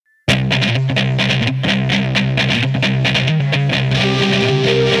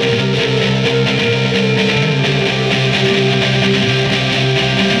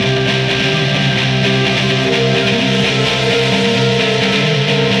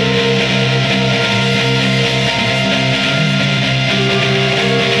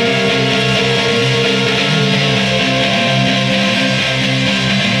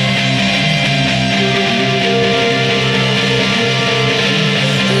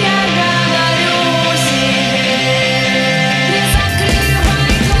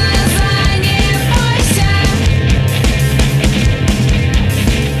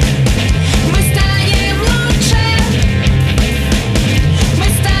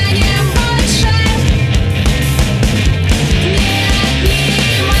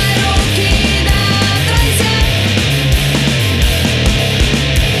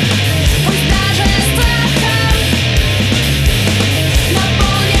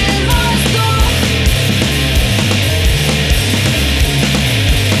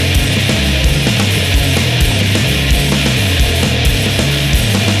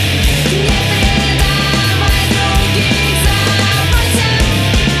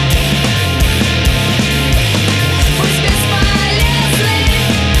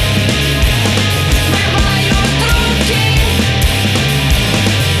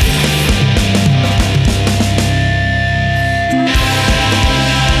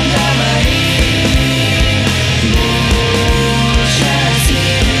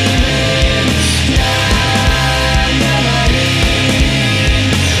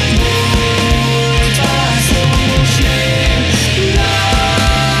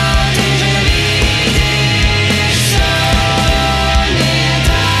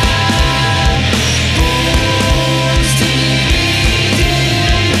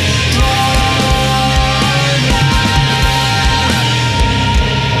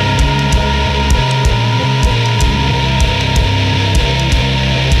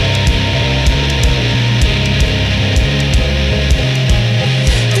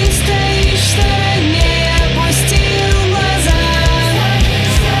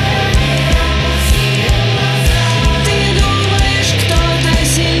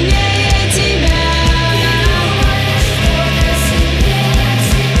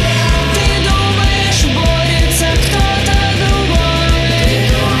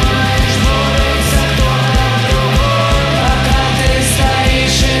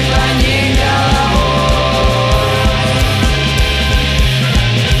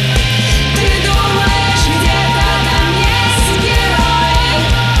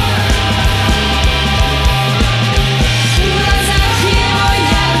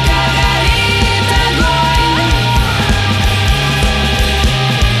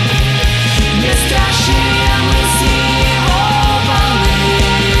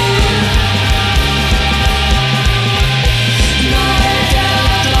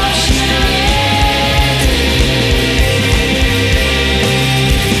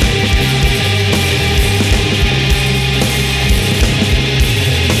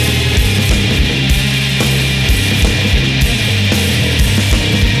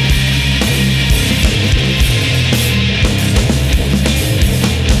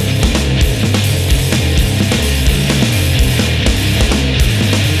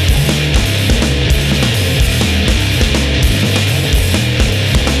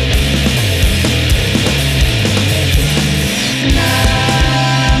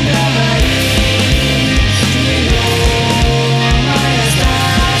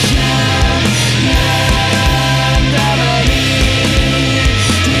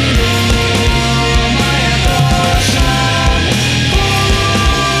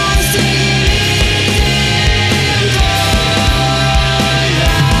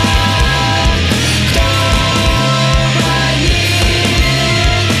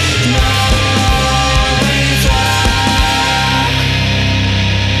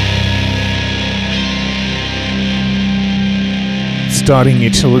Starting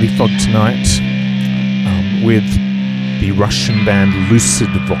Utility Fog tonight with the Russian band Lucid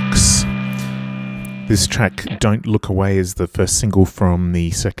Vox. This track, Don't Look Away, is the first single from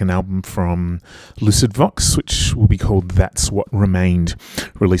the second album from Lucid Vox, which will be called That's What Remained,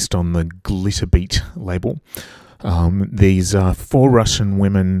 released on the Glitterbeat label. These are four Russian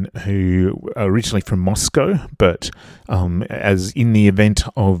women who are originally from Moscow, but as in the event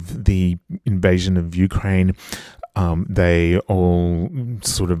of the invasion of Ukraine, they all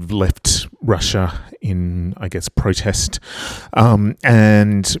sort of left Russia in, I guess, protest,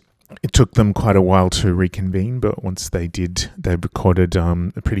 and it took them quite a while to reconvene, but once they did, they recorded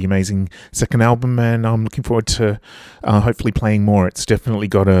a pretty amazing second album, and I'm looking forward to hopefully playing more. It's definitely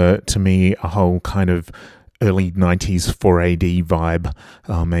got, to me, a whole kind of early 90s 4AD vibe,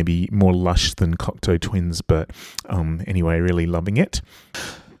 maybe more lush than Cocteau Twins, but anyway, really loving it.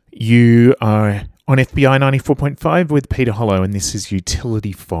 You are on FBI 94.5 with Peter Hollow, and this is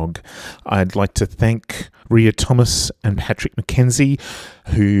Utility Fog. I'd like to thank Ria Thomas and Patrick McKenzie,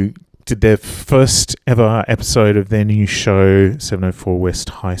 who did their first ever episode of their new show, 704 West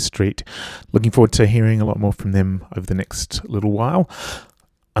High Street. Looking forward to hearing a lot more from them over the next little while.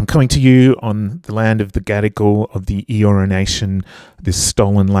 I'm coming to you on the land of the Gadigal of the Eora Nation, this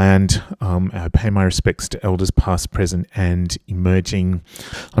stolen land. I pay my respects to elders past, present and emerging.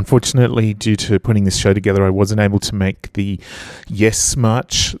 Unfortunately, due to putting this show together, I wasn't able to make the Yes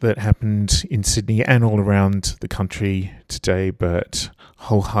March that happened in Sydney and all around the country today, but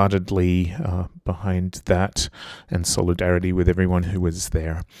wholeheartedly behind that and solidarity with everyone who was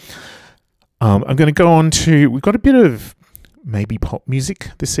there. I'm going to go on to, we've got a bit of maybe pop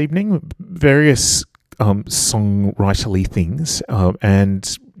music this evening, various songwriterly things,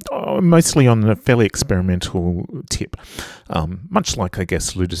 and mostly on a fairly experimental tip, much like, I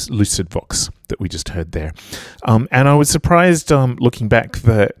guess, Lucid Vox that we just heard there. And I was surprised looking back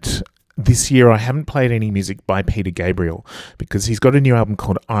that this year I haven't played any music by Peter Gabriel, because he's got a new album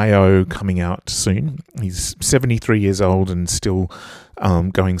called I.O. coming out soon. He's 73 years old and still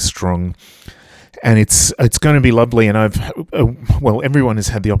going strong. And it's going to be lovely, and everyone has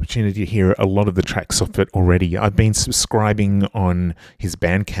had the opportunity to hear a lot of the tracks off it already. I've been subscribing on his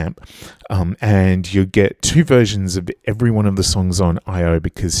Bandcamp, and you get two versions of every one of the songs on I.O.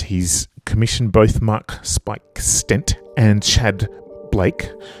 because he's commissioned both Mark Spike Stent and Chad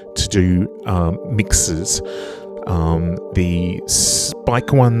Blake to do mixes. The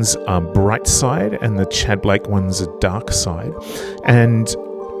Spike ones are Bright Side, and the Chad Blake ones are Dark Side, and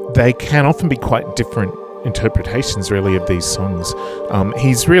they can often be quite different interpretations, really, of these songs.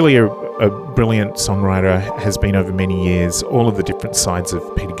 He's really a brilliant songwriter, has been over many years. All of the different sides of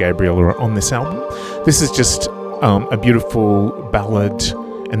Peter Gabriel are on this album. This is just a beautiful ballad,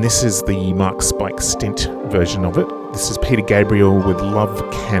 and this is the Mark Spike Stent version of it. This is Peter Gabriel with Love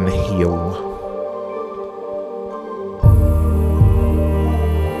Can Heal.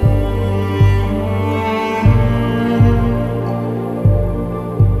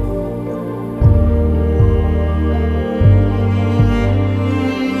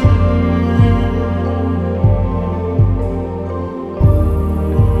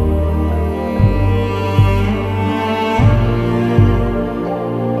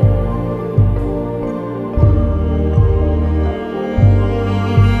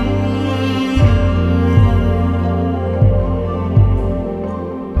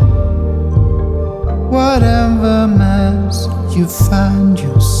 Whatever mess you find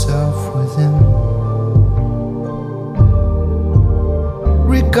yourself within,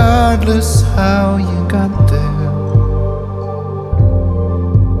 regardless how you got there,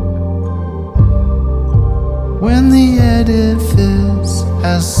 when the edifice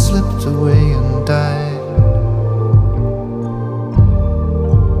has slipped away and died,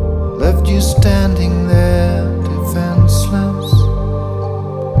 left you standing there defenseless.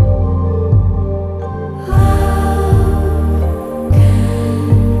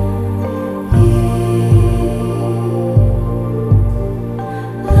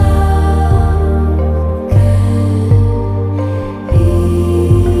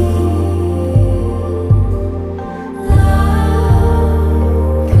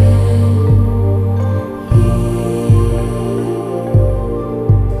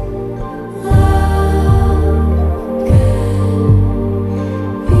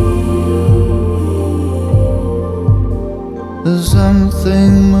 There's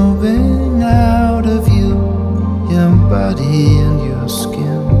something moving out of you, your body and your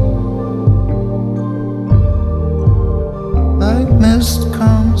skin, like mist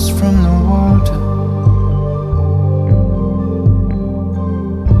comes from the water.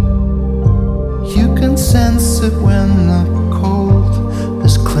 You can sense it when the cold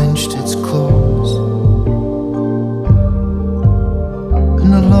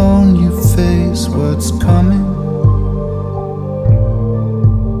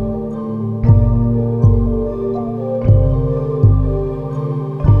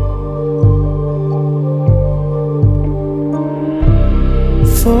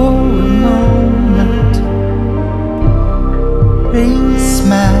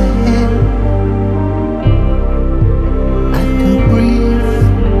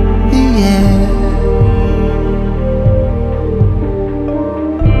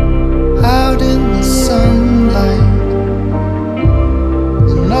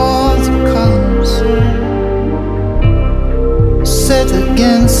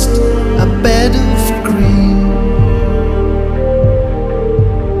just a bed of green.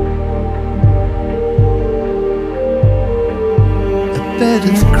 A bed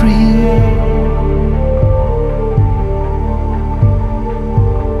of green.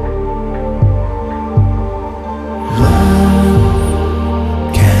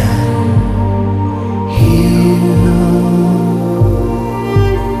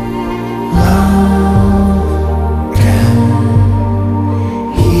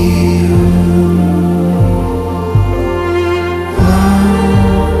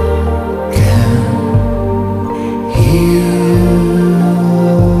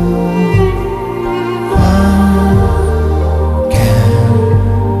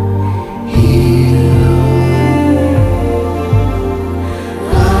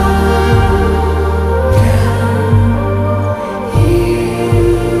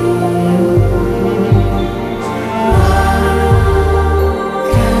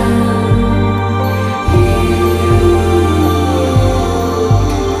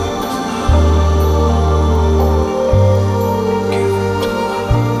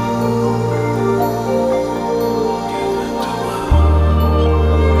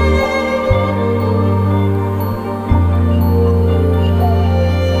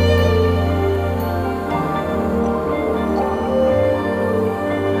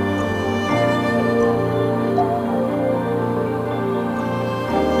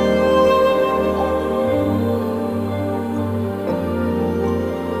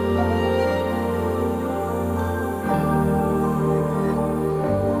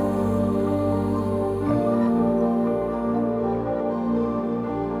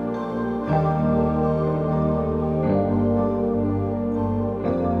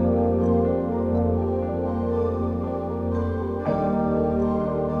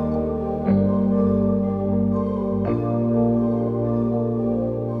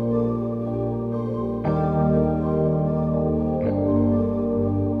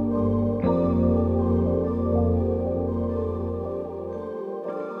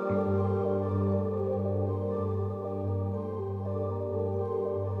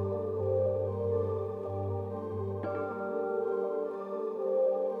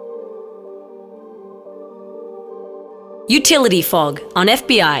 Utility Fog on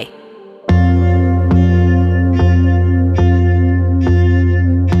FBI.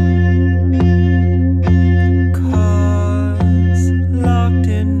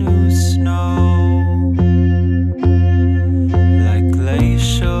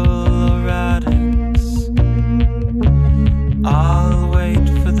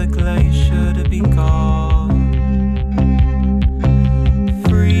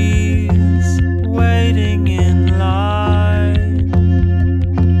 Waiting in line.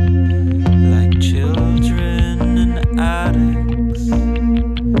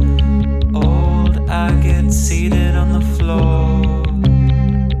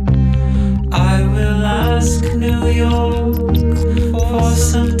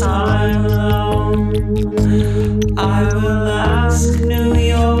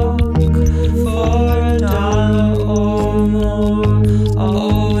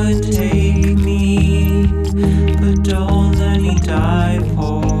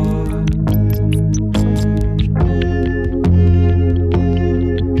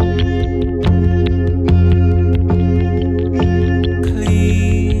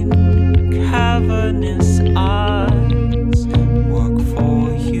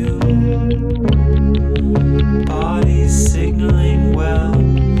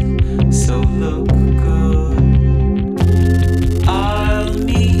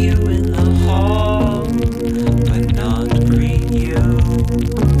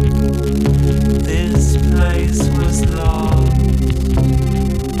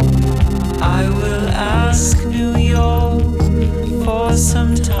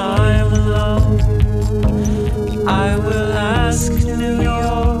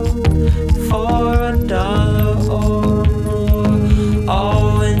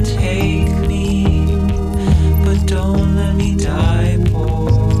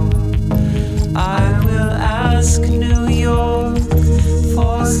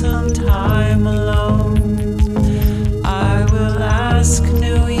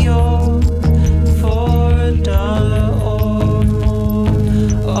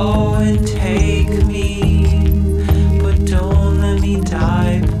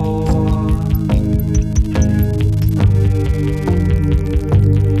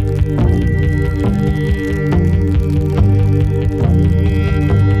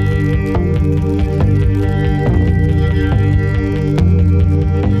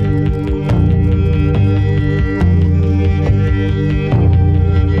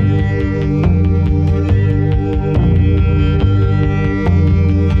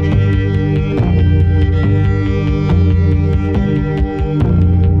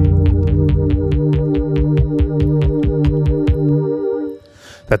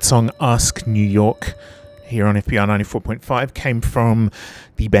 That song, Ask New York, here on FBI 94.5, came from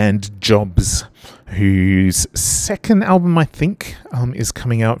the band Jobs, whose second album, I think, is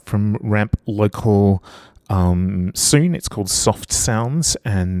coming out from Ramp Local soon. It's called Soft Sounds,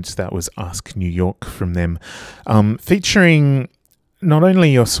 and that was Ask New York from them, featuring not only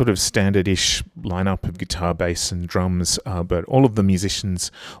your sort of standard-ish lineup of guitar, bass and drums, but all of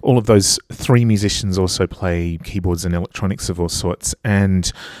those three musicians also play keyboards and electronics of all sorts.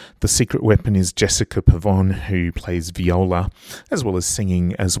 And the secret weapon is Jessica Pavon, who plays viola, as well as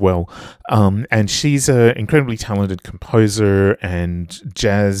singing as well. And she's an incredibly talented composer and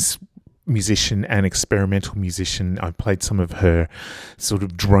jazz musician and experimental musician. I've played some of her sort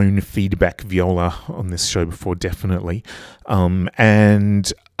of drone feedback viola on this show before, definitely.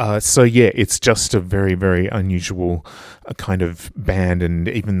 So yeah, it's just a very, very unusual kind of band. And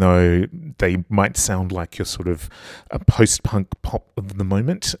even though they might sound like you're sort of a post-punk pop of the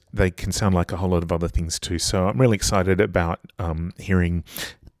moment, they can sound like a whole lot of other things too. So I'm really excited about hearing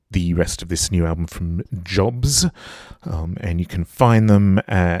the rest of this new album from Jobs, and you can find them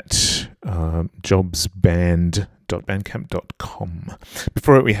at jobsband.bandcamp.com.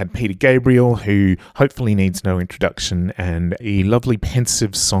 Before it, we had Peter Gabriel, who hopefully needs no introduction, and a lovely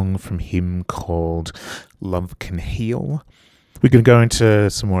pensive song from him called Love Can Heal. We're going to go into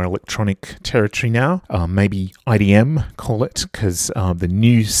some more electronic territory now, maybe IDM, call it, because the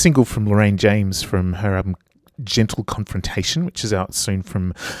new single from Lorraine James from her album Gentle Confrontation, which is out soon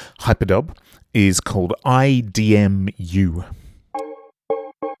from Hyperdub, is called IDMU.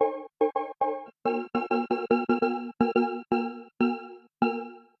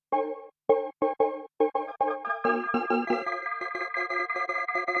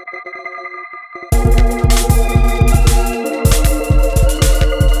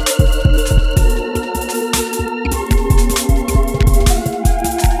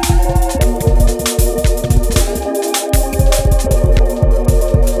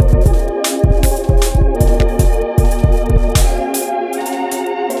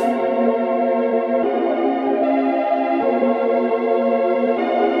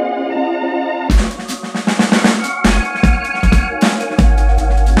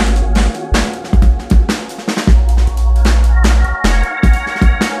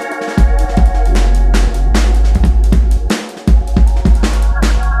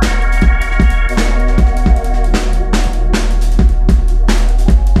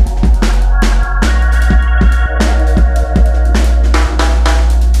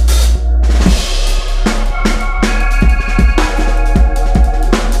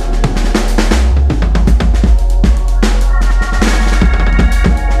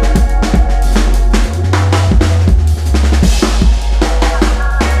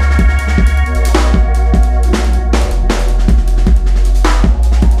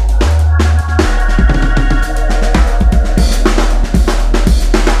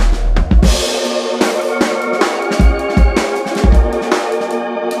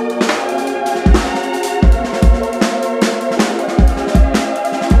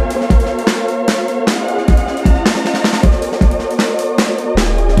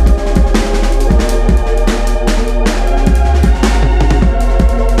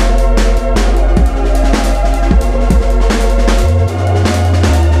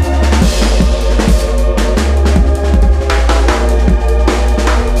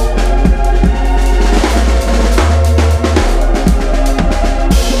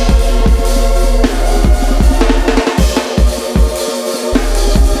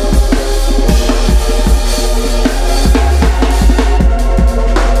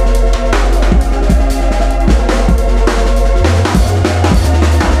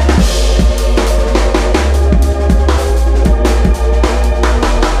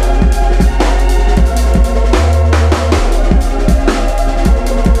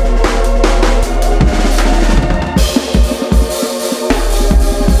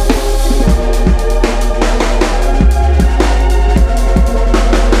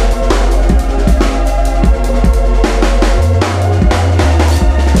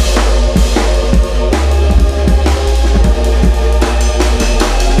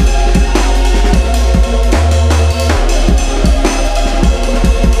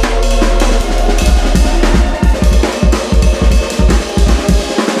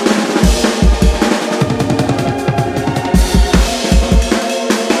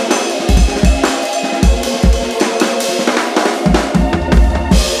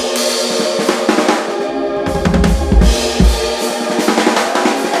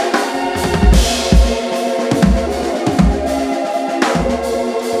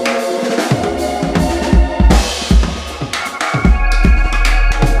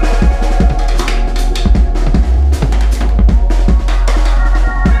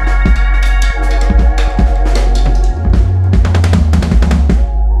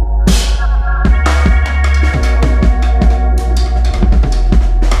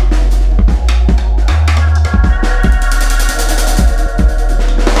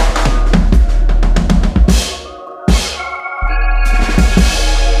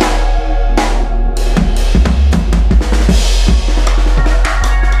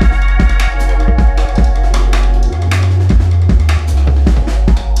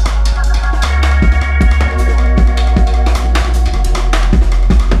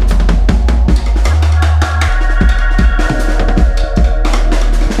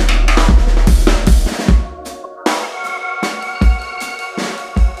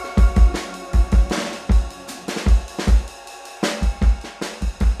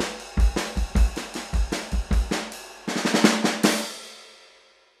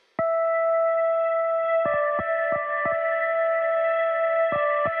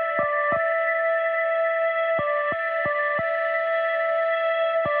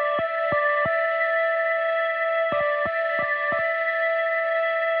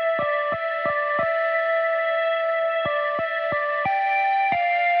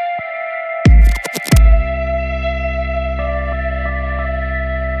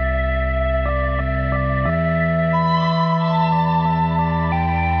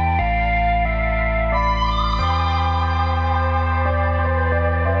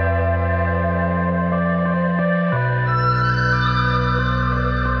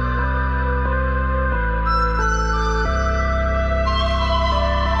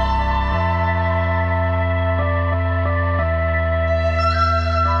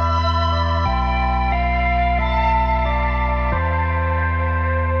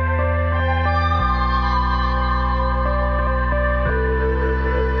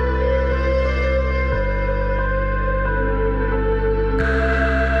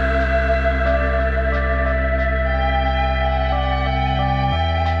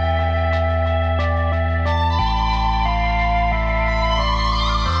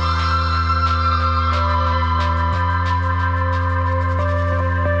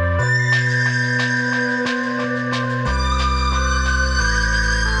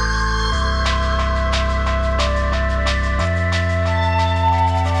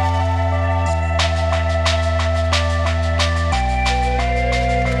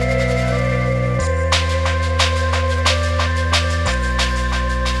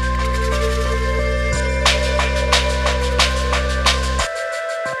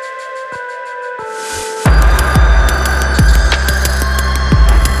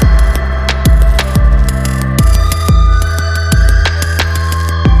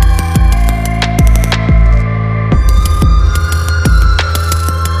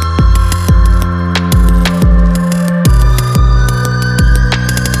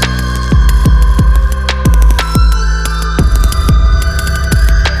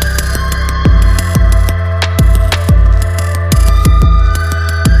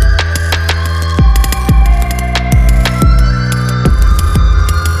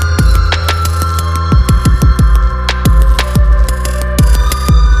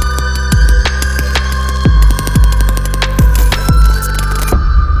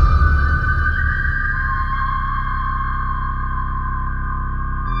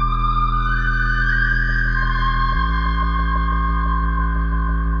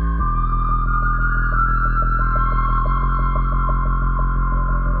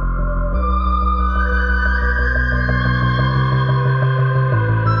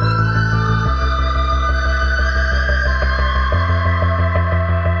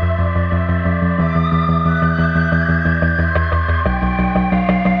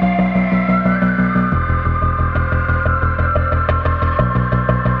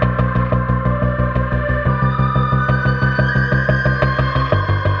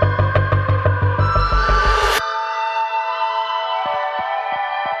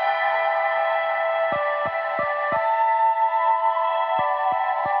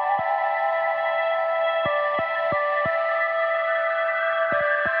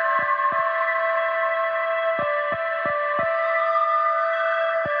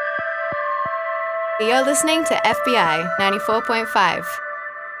 You're listening to FBI 94.5.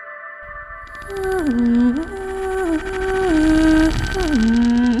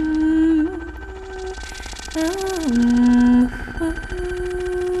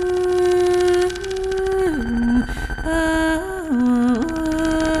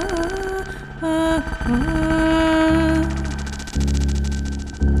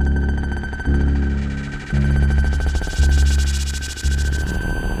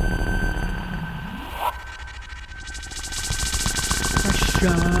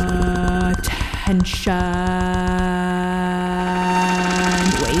 Tension,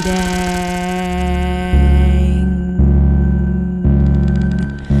 waiting.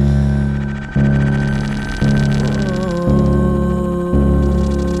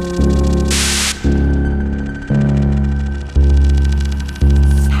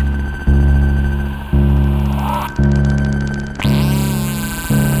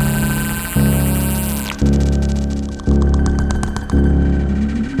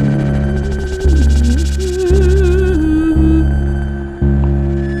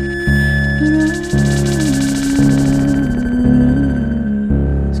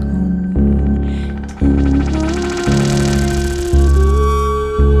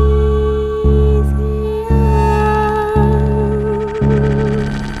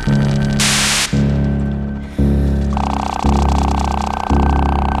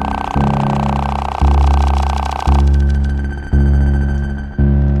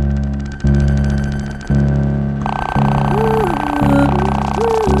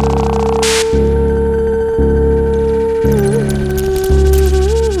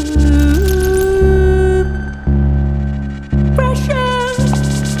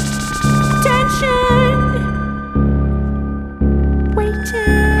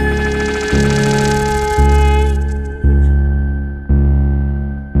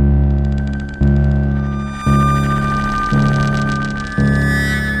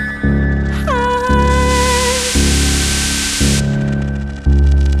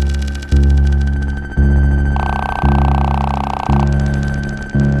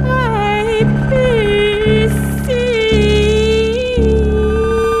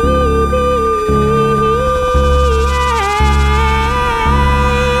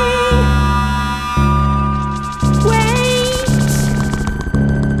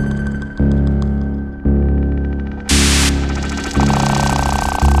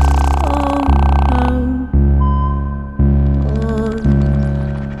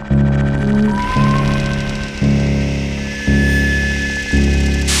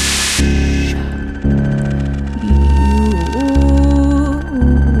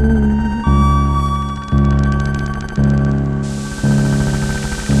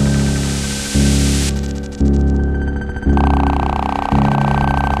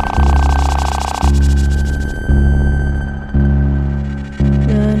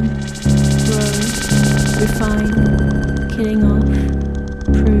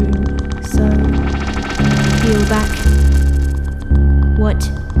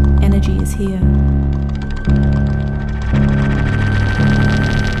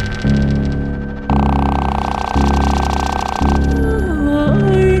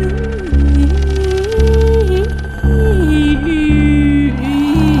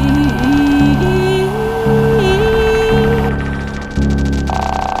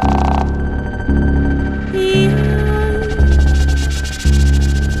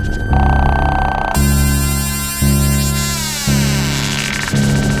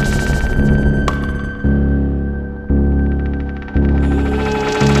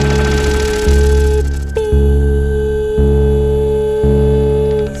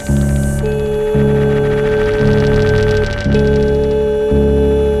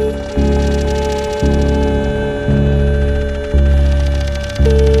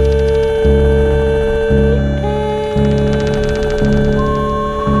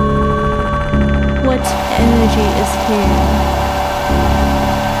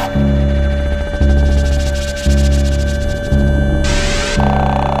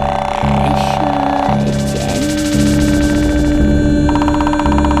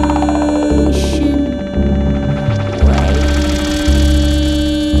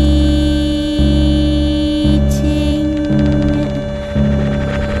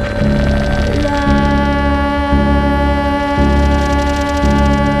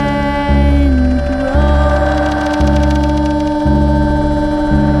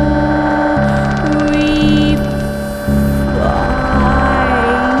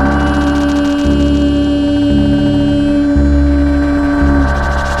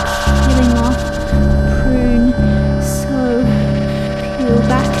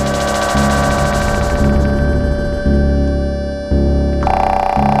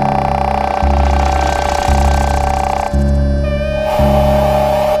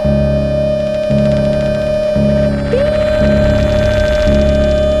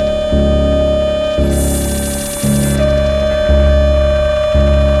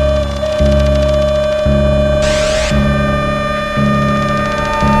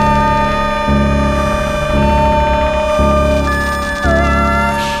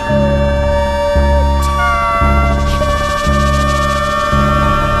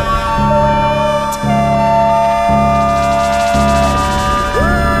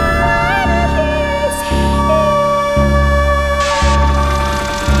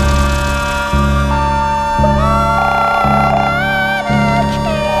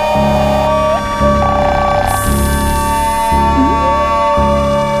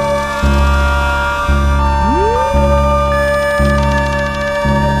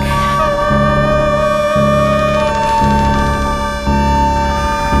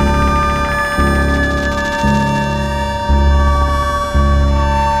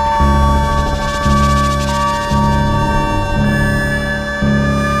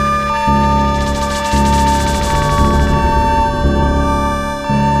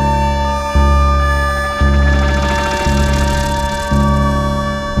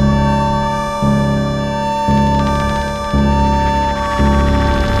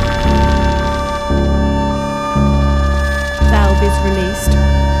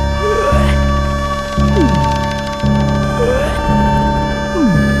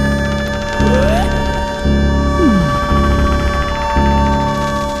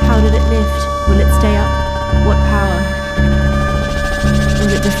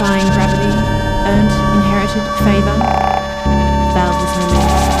 defying gravity, earned inherited favour. Valve is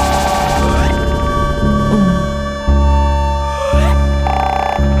released.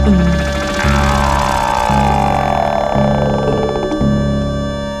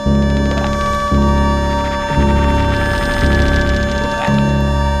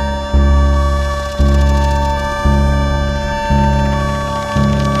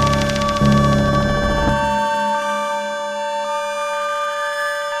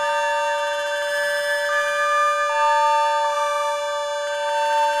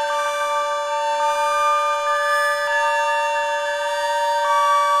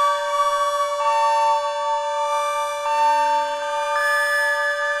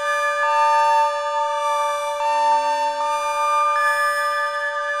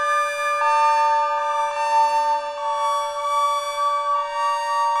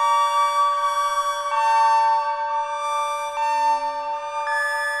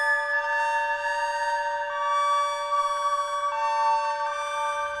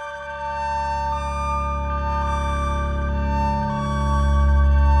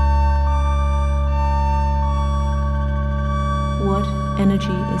 What energy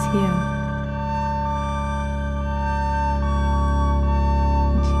is here?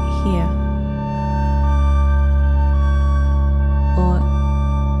 And here. Or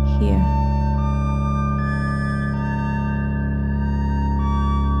here.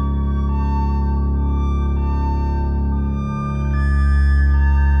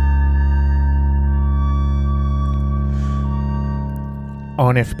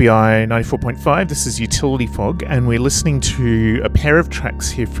 On FBI 94.5, this is Utility Fog, and we're listening to a pair of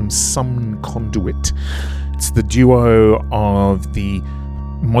tracks here from Some Conduit. It's the duo of the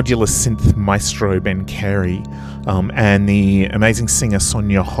modular synth maestro Ben Carey and the amazing singer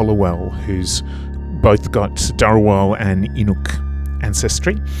Sonia Hollowell, who's both got Dharawal and Inuk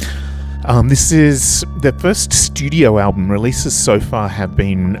ancestry. This is their first studio album. Releases so far have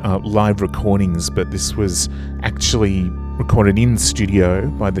been live recordings, but this was actually recorded in studio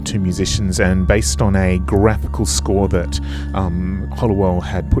by the two musicians and based on a graphical score that Hollowell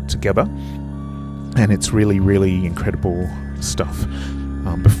had put together. And it's really, really incredible stuff.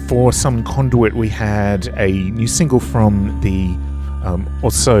 Before Some Conduit, we had a new single from the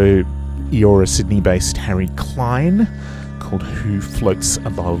also Eora Sydney-based Harry Klein called Who Floats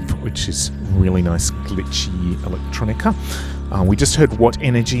Above, which is really nice glitchy electronica. We just heard What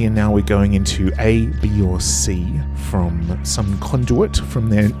Energy, and now we're going into A, B or C from Some Conduit from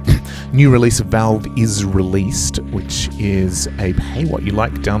their new release Valve Is Released, which is a pay what you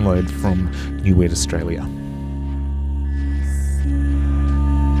like download from New Weird Australia.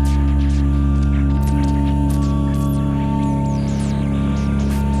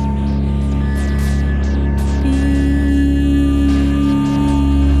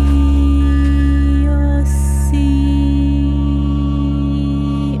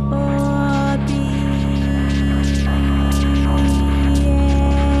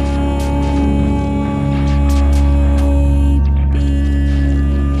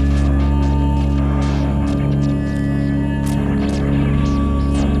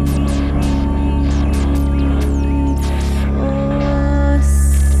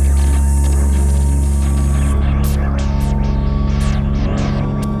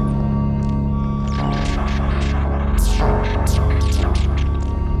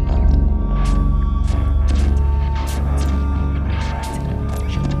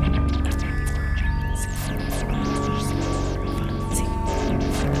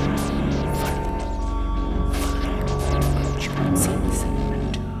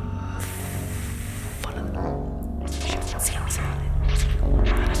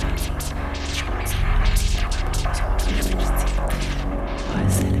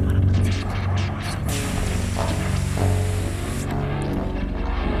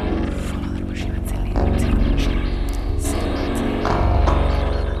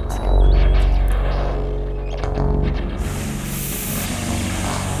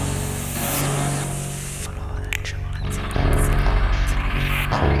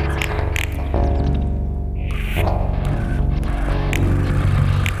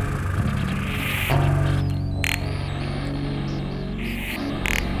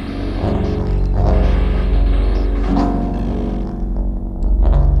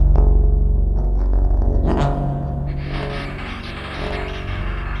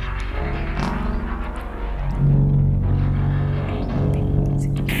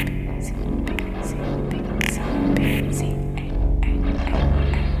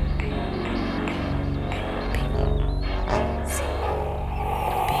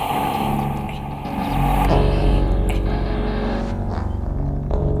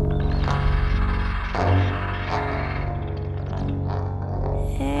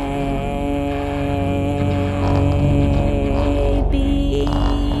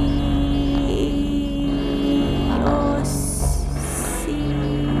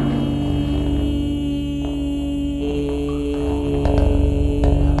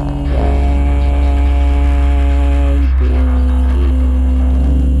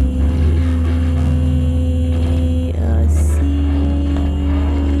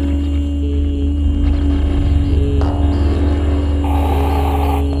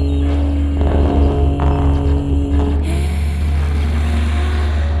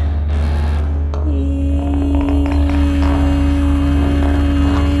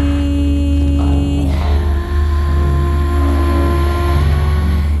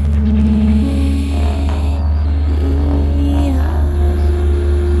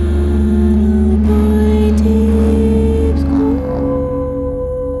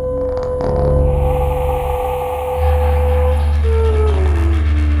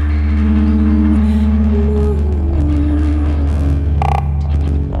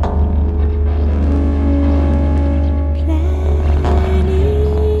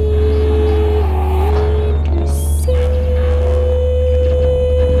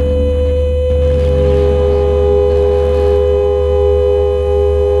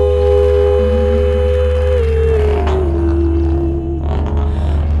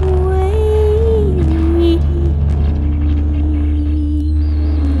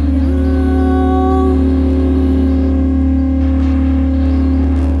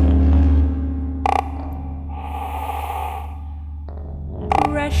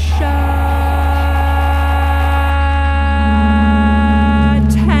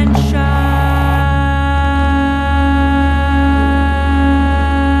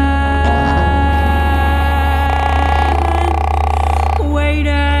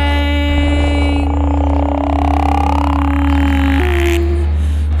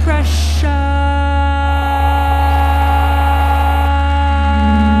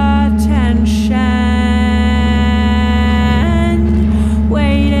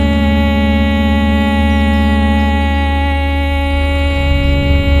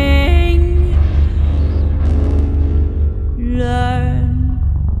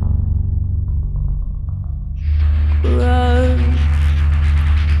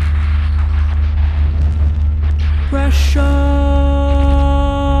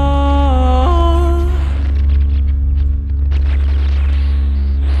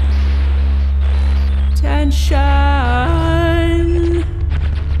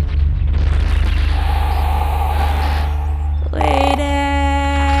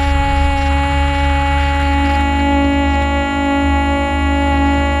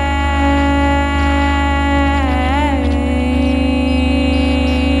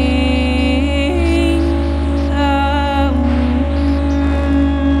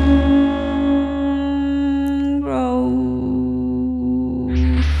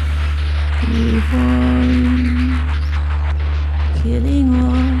 one killing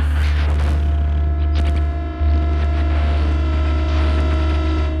off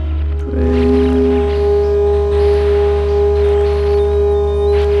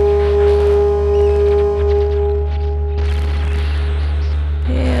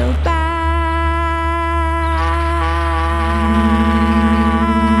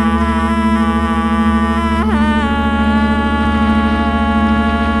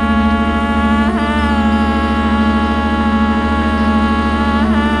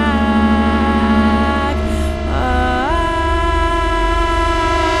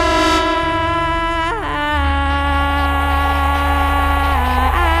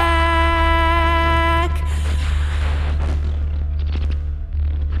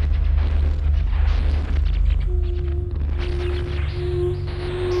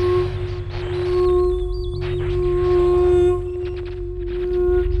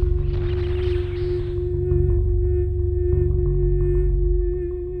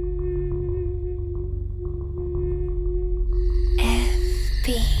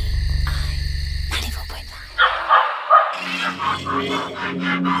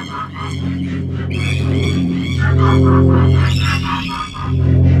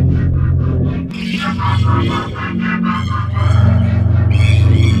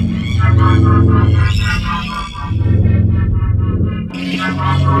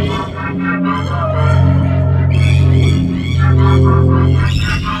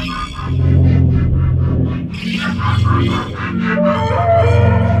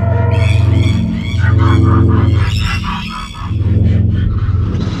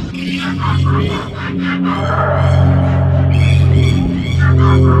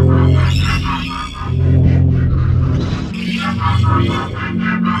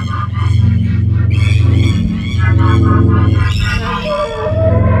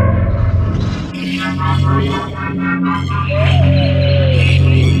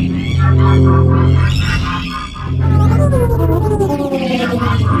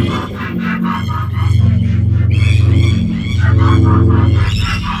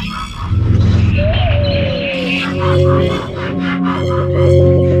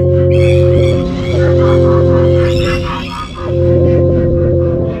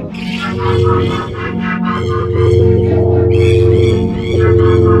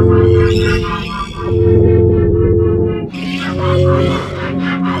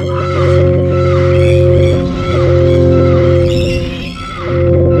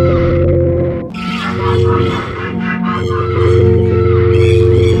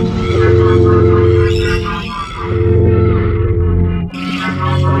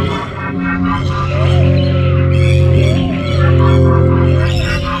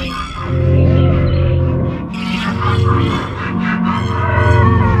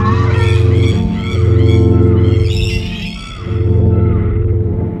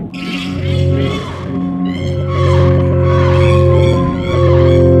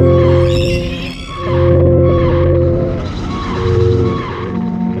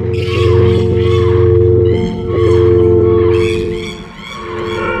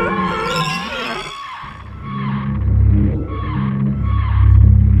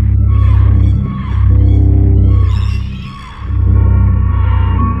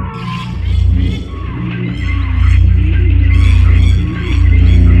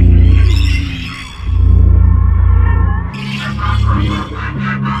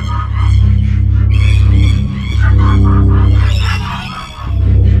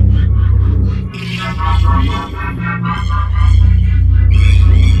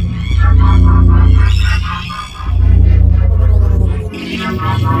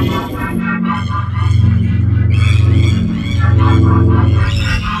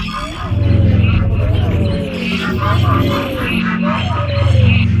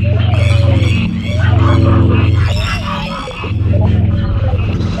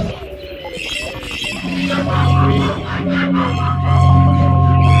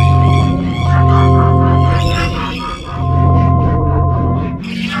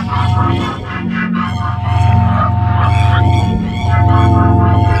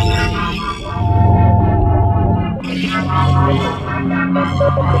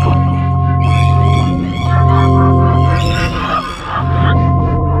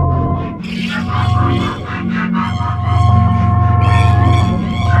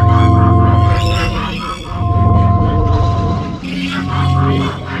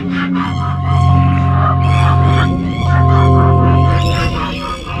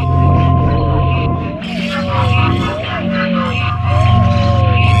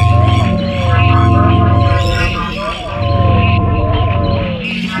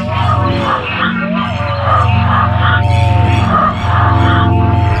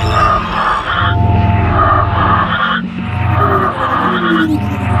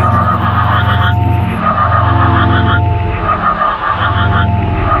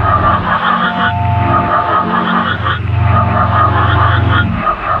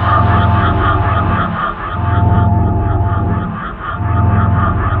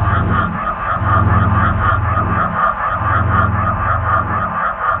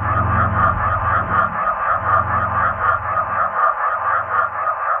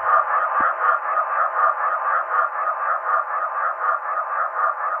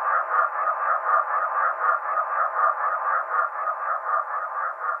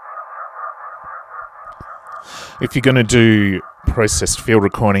If you're going to do processed field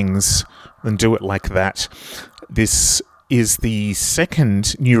recordings, then do it like that. This is the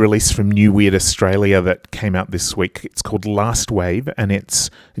second new release from New Weird Australia that came out this week. It's called Last Wave, and it's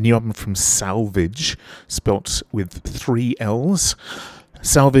a new album from Salvage, spelt with 3 L's.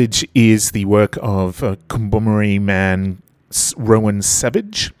 Salvage is the work of Kumbumeri man Rowan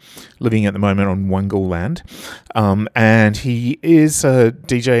Savage, living at the moment on Wungal land. And he is a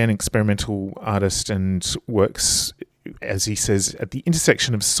DJ and experimental artist and works, as he says, at the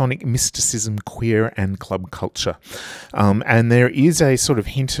intersection of sonic mysticism, queer and club culture. And there is a sort of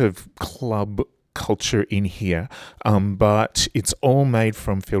hint of club culture in here, but it's all made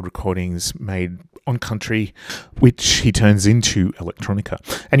from field recordings made on country, which he turns into electronica.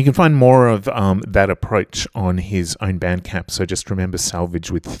 And you can find more of that approach on his own Bandcamp, so just remember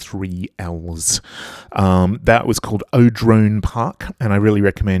Salvage with 3 L's. That was called O'Drone Park, and I really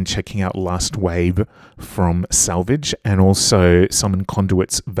recommend checking out Last Wave from Salvage, and also Simon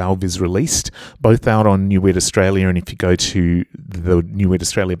Conduit's Valve is Released, both out on New Weird Australia, and if you go to the New Weird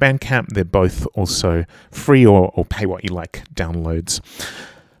Australia Bandcamp, they're both also free or pay what you like downloads.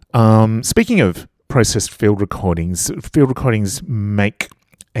 Speaking of processed field recordings make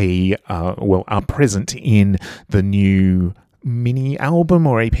are present in the new mini album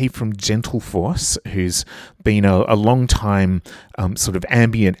or EP from Gentle Force, who's been a long time sort of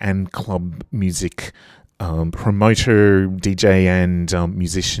ambient and club music promoter, DJ and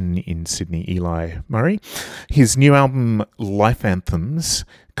musician in Sydney, Eli Murray. His new album, Life Anthems,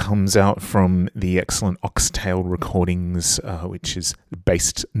 comes out from the excellent Oxtail Recordings, which is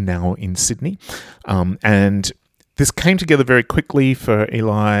based now in Sydney. And this came together very quickly for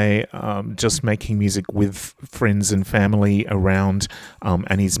Eli, just making music with friends and family around,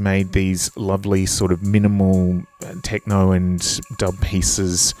 and he's made these lovely sort of minimal techno and dub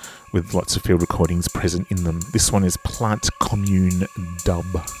pieces with lots of field recordings present in them. This one is Plant Commune Dub.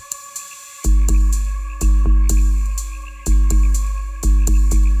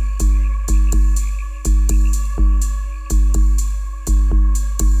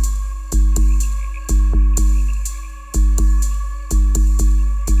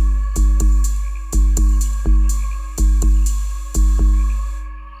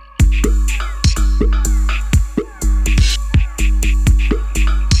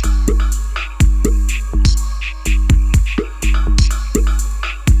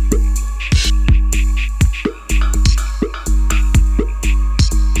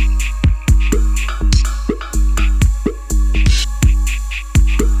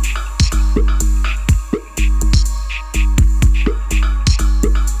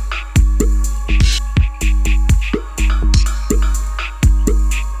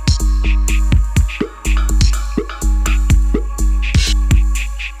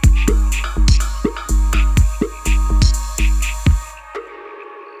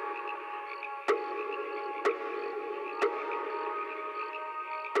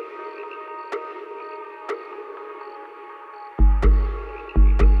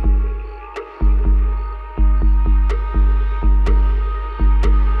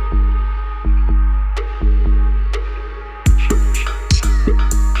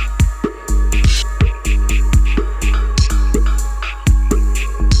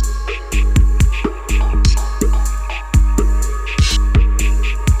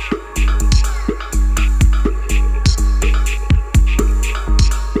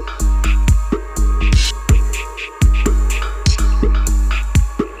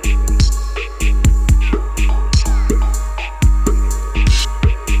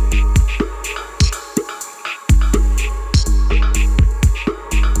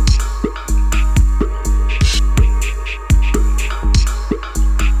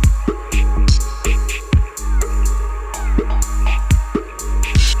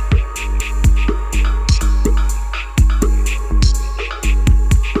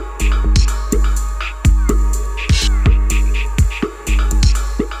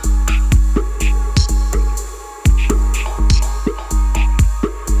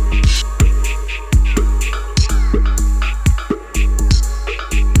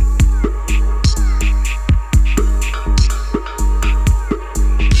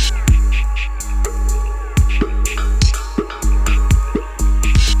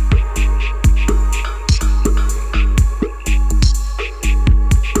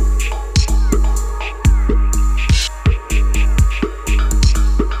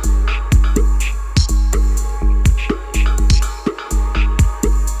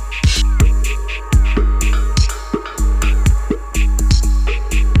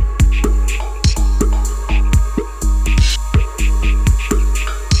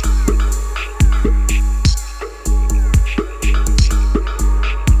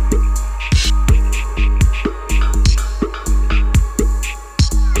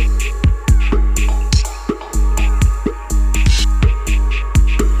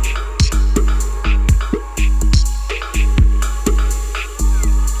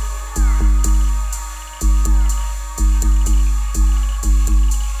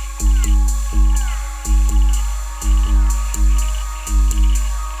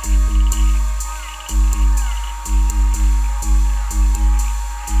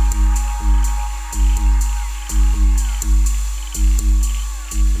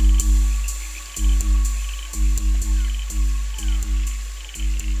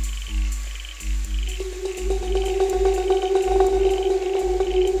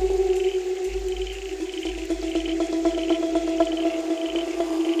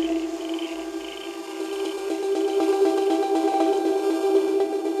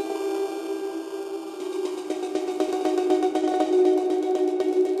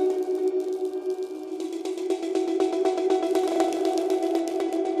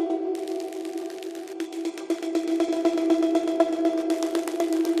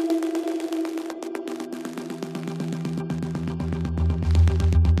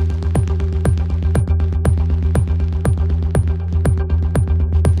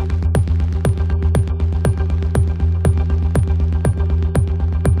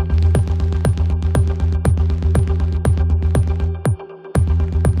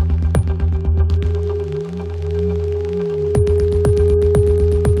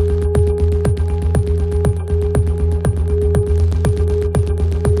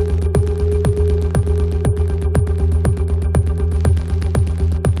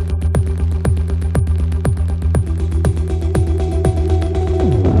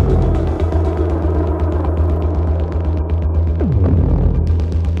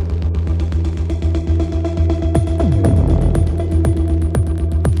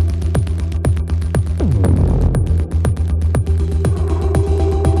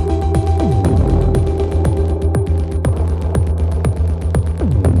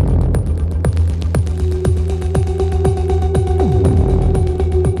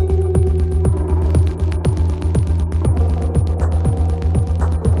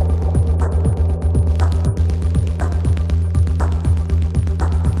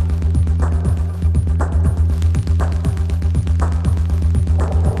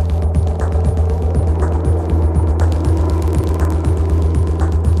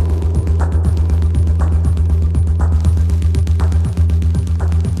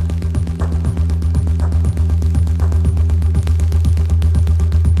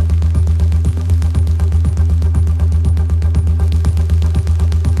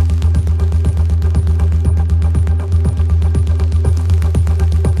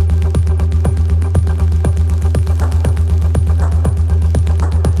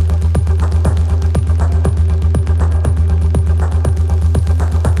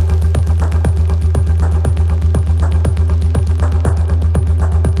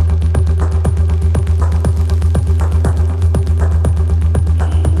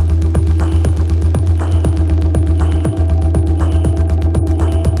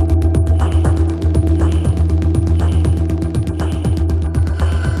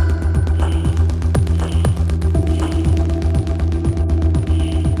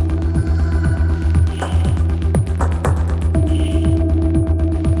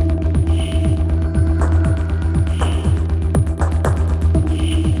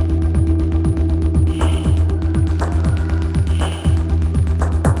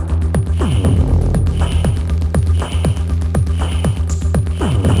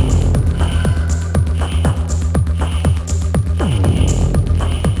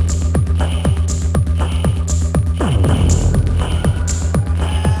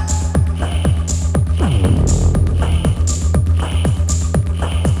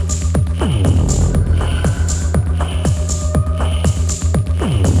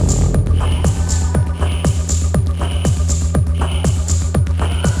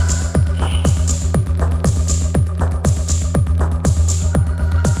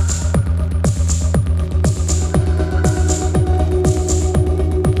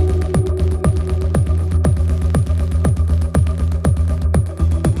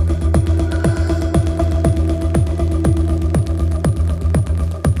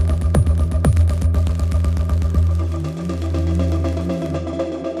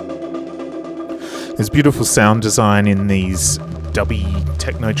 There's beautiful sound design in these dubby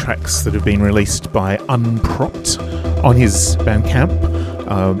techno tracks that have been released by Unpropped on his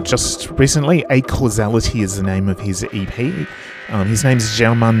Bandcamp. Just recently, A Causality is the name of his EP. His name is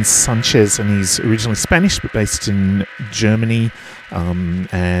German Sanchez, and he's originally Spanish but based in Germany.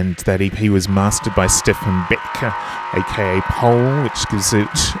 And that EP was mastered by Stefan Betke, aka Pole, which gives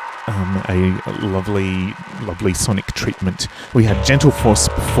it a lovely sonic treatment. We had Gentle Force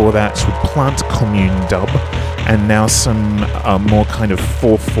before that with Plant Commune dub, and now some more kind of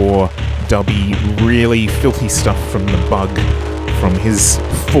 4/4 dubby, really filthy stuff from The Bug, from his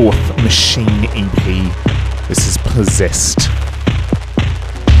 4th Machine EP. This is Possessed.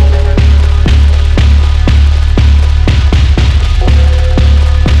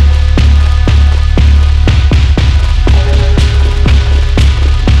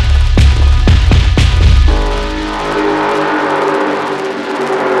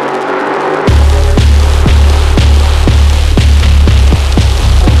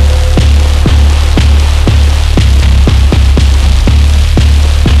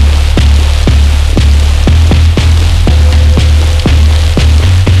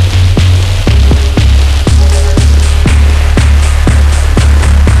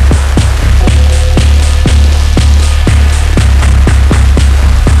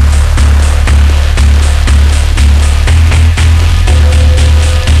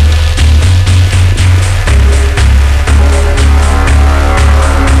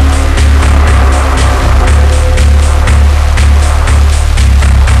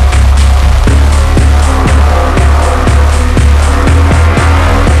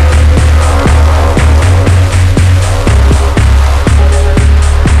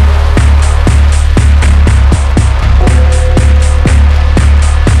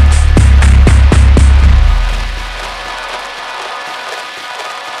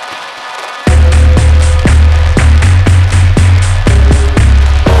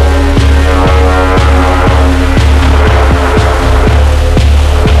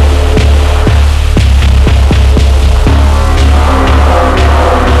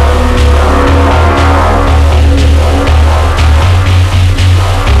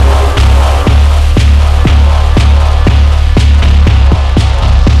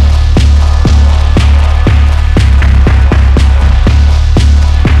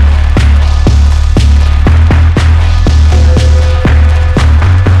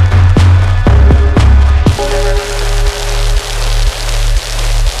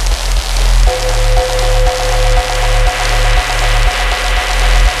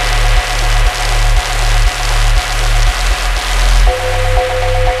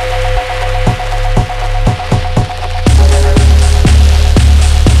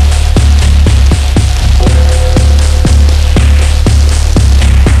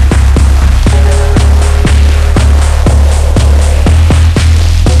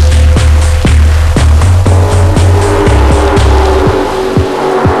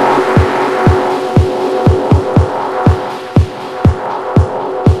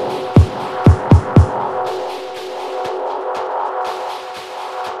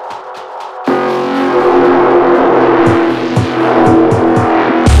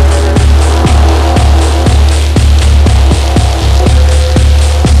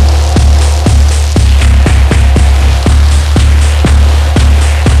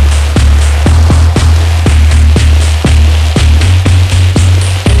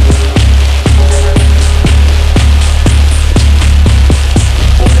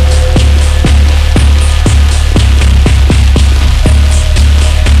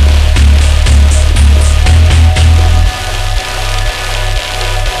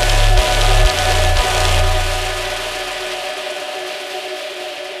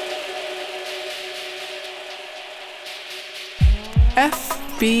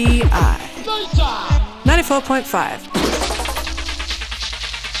 FBI 94.5.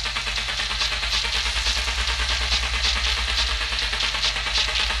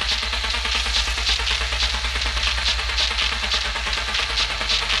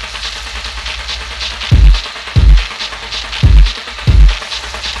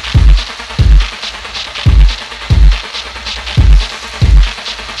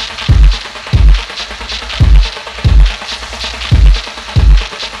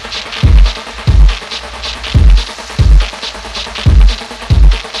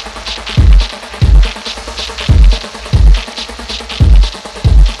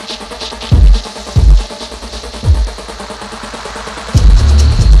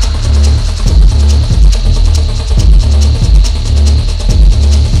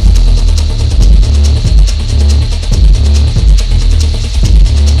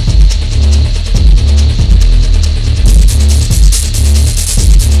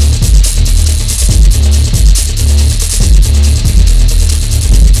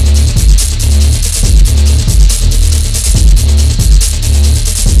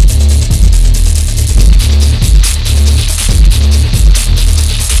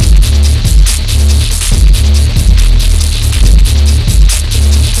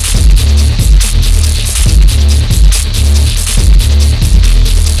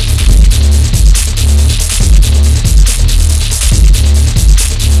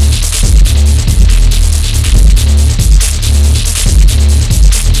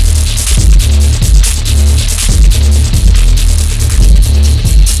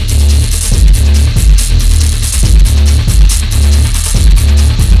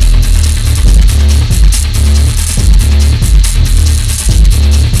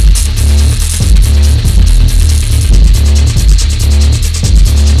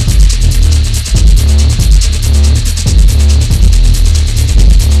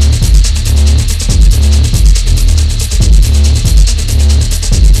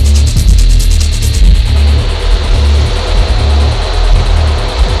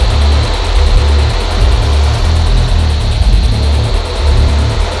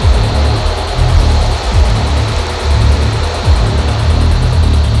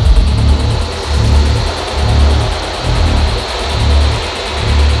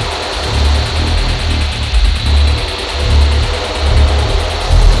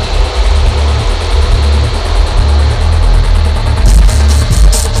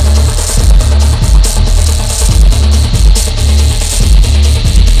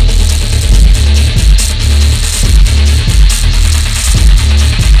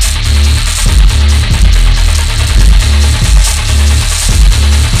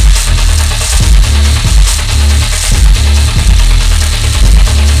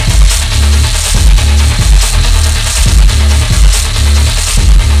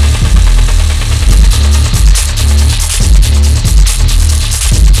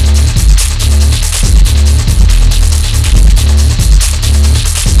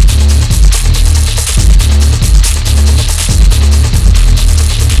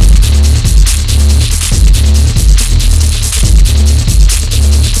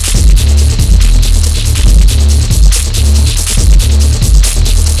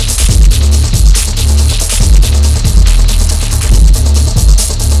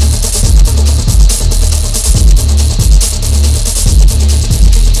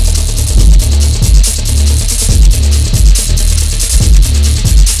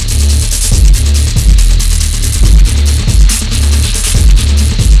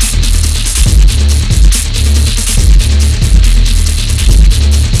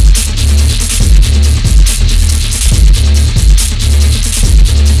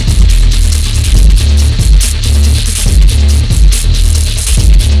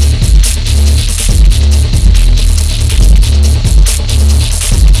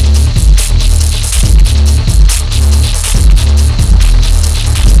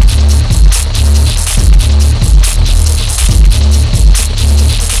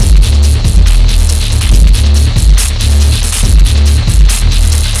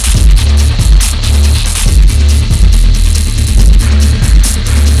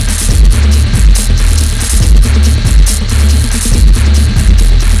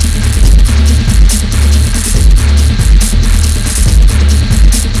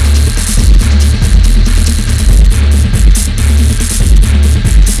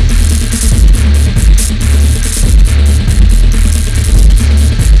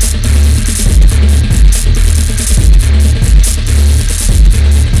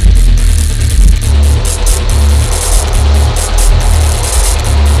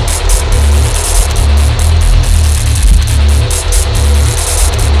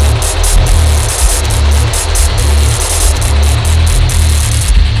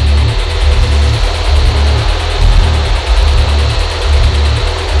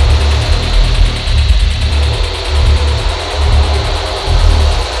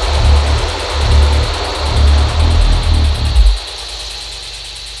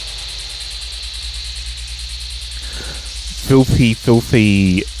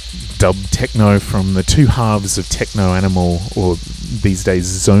 filthy dub techno from the two halves of Techno Animal, or these days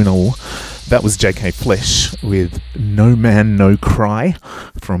Zonal. That was JK Flesh with No Man No Cry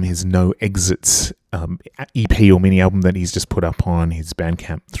from his No Exits EP or mini album that he's just put up on his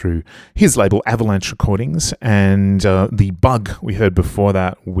Bandcamp through his label Avalanche Recordings. And The Bug we heard before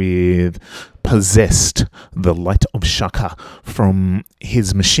that with Possessed, The Light of Shaka from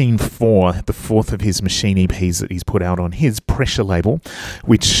his Machine 4, the fourth of his Machine EPs that he's put out on his Pressure label,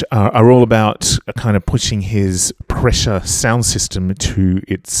 which are all about kind of pushing his Pressure sound system to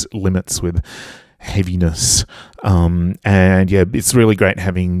its limits with heaviness. And yeah, it's really great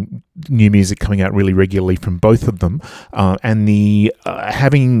having new music coming out really regularly from both of them. And the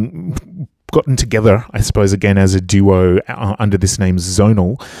having gotten together, I suppose, again as a duo under this name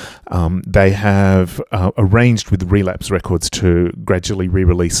Zonal, they have arranged with Relapse Records to gradually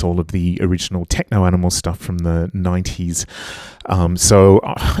re-release all of the original Techno Animal stuff from the 90s. So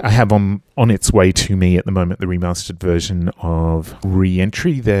I have on its way to me at the moment the remastered version of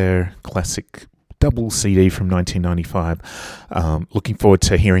Re-Entry, their classic double CD from 1995. Looking forward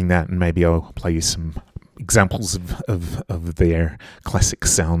to hearing that, and maybe I'll play you some examples of their classic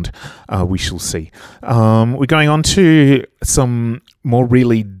sound. We shall see. We're going on to some more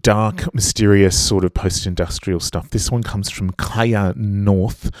really dark, mysterious sort of post-industrial stuff. This one comes from Kaya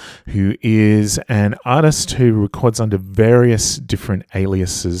North, who is an artist who records under various different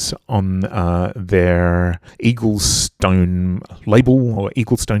aliases on their Eaglestone label or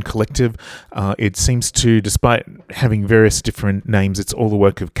Eaglestone Collective. It seems to, despite having various different names, it's all the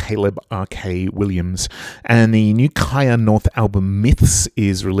work of Caleb R.K. Williams. And the new Kaya North album Myths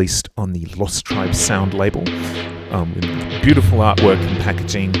is released on the Lost Tribe Sound label. With beautiful artwork and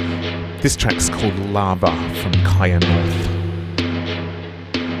packaging. This track's called Lava from Kaya North.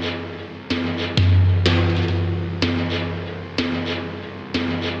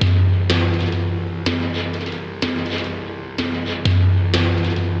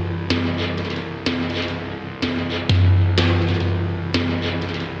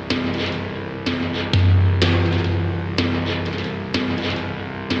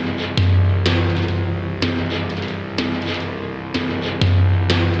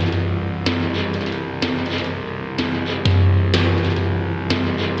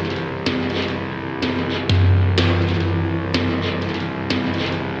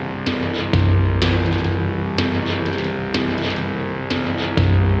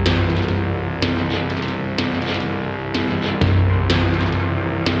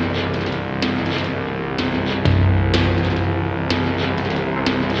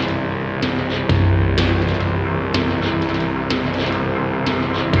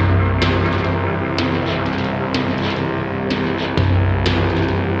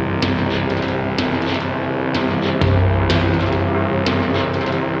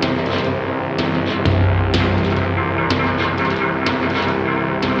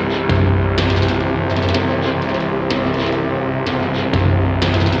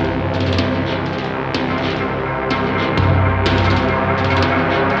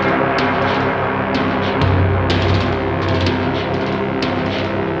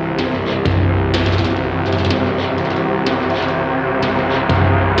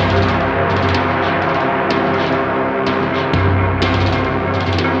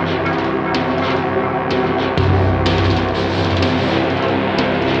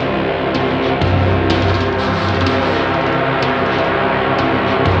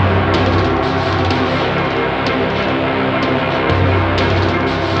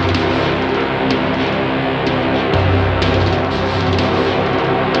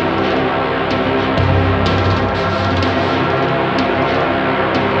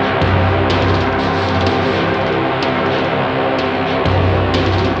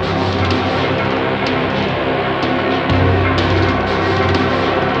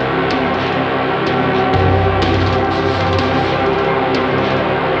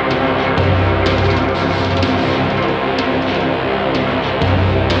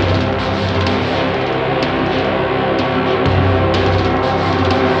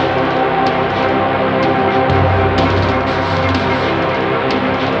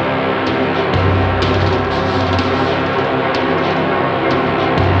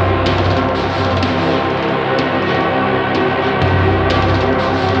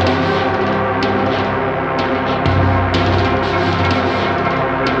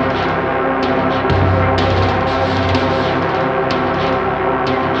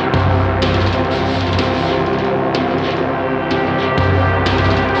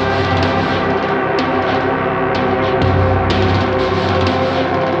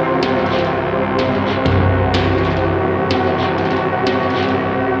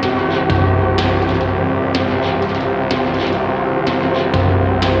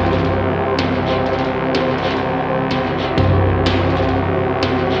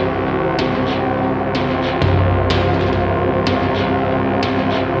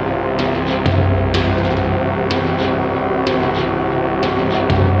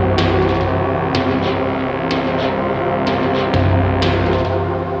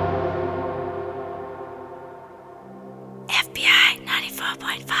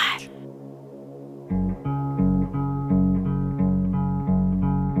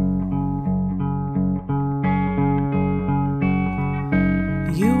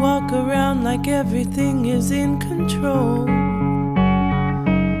 around like everything is in control.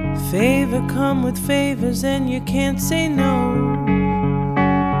 Favor come with favors and you can't say no.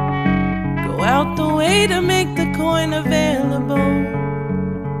 Go out the way to make the coin available.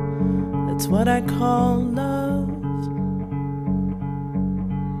 That's what I call love.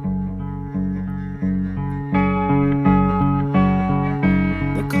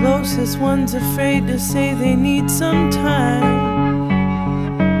 The closest one's afraid to say they need some time.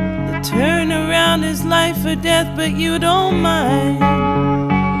 The turnaround is life or death, but you don't mind.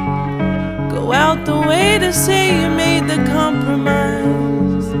 Go out the way to say you made the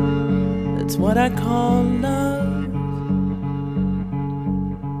compromise. That's what I call love.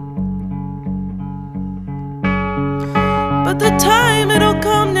 But the time it'll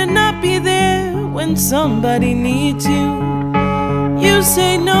come to not be there when somebody needs you. You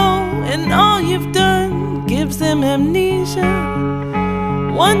say no, and all you've done gives them amnesia.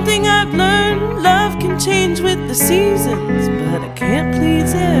 One thing I've learned, love can change with the seasons, but I can't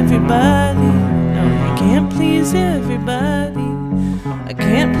please everybody. No, I can't please everybody. I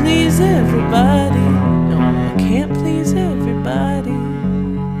can't please everybody. No, I can't please everybody.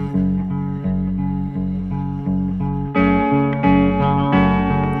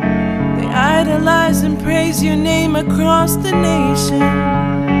 They idolize and praise your name across the nation.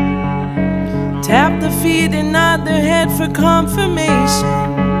 Tap the feet and nod their head for confirmation.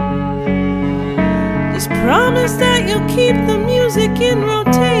 Just promise that you'll keep the music in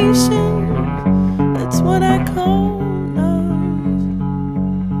rotation. That's what I call love.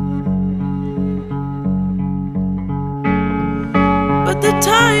 But the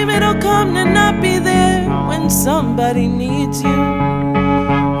time it'll come to not be there when somebody needs you.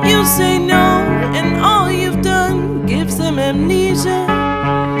 You say no, and all you've done gives them amnesia.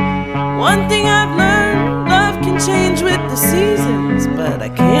 One thing I've learned, love can change with the seasons, but I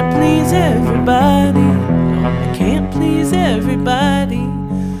can't please everybody. No, I can't please everybody.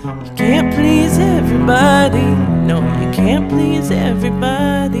 You can't please everybody. No, you can't please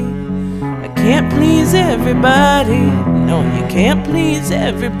everybody. I can't please everybody. No, you can't please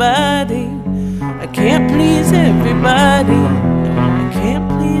everybody. I can't please everybody. No, I can't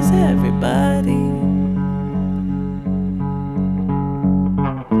please everybody.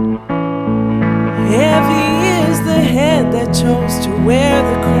 Heavy is the head that chose to wear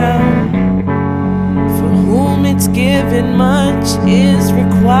the crown. For whom it's given, much is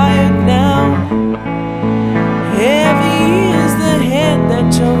required now. Heavy is the head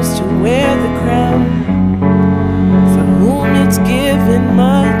that chose to wear the crown. For whom it's given,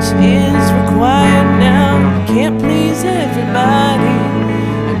 much is required now. I can't please everybody.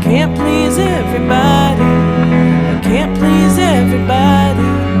 I can't please everybody. I can't please everybody.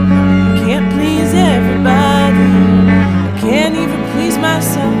 I can't please everybody. I can't even please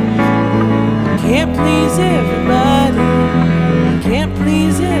myself. I can't please everybody. I can't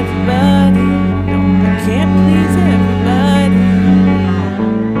please everybody. No, I can't please everybody.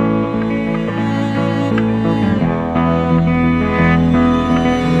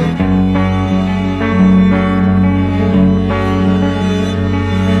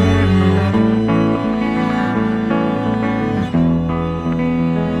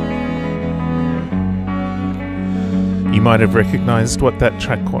 You might have recognized what that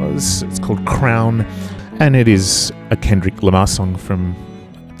track was. It's called Crown, and it is a Kendrick Lamar song from,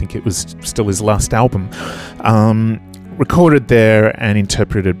 I think it was still his last album. Recorded there and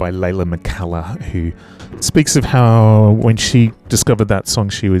interpreted by Layla McCalla, who speaks of how when she discovered that song,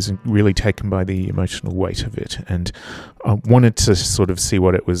 she was really taken by the emotional weight of it and wanted to sort of see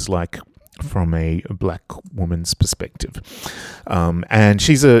what it was like from a black woman's perspective. And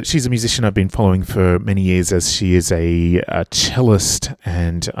she's a musician I've been following for many years, as she is a cellist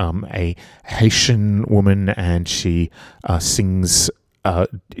and a Haitian woman, and she sings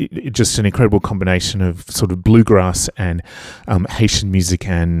just an incredible combination of sort of bluegrass and Haitian music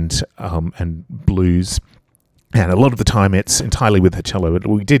and blues. And a lot of the time it's entirely with her cello.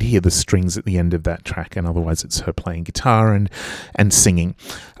 We did hear the strings at the end of that track, and otherwise it's her playing guitar and singing.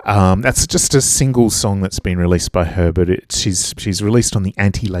 That's just a single song that's been released by her, but she's released on the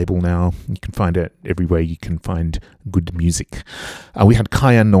Anti label now. You can find it everywhere you can find good music. We had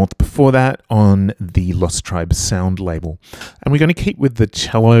Kaya North before that on the Lost Tribe Sound label. And we're going to keep with the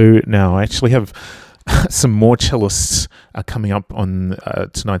cello now. I actually have Some more cellists are coming up on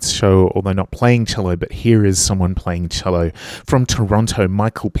tonight's show, although not playing cello, but here is someone playing cello. From Toronto,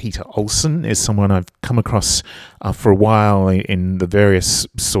 Michael Peter Olsen is someone I've come across for a while in the various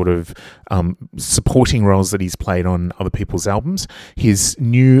sort of supporting roles that he's played on other people's albums. His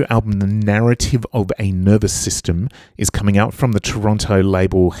new album, The Narrative of a Nervous System, is coming out from the Toronto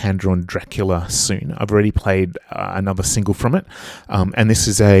label Hand Drawn Dracula soon. I've already played another single from it, and this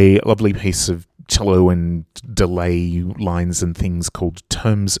is a lovely piece of cello and delay lines and things called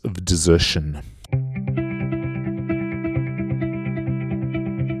Terms of Desertion.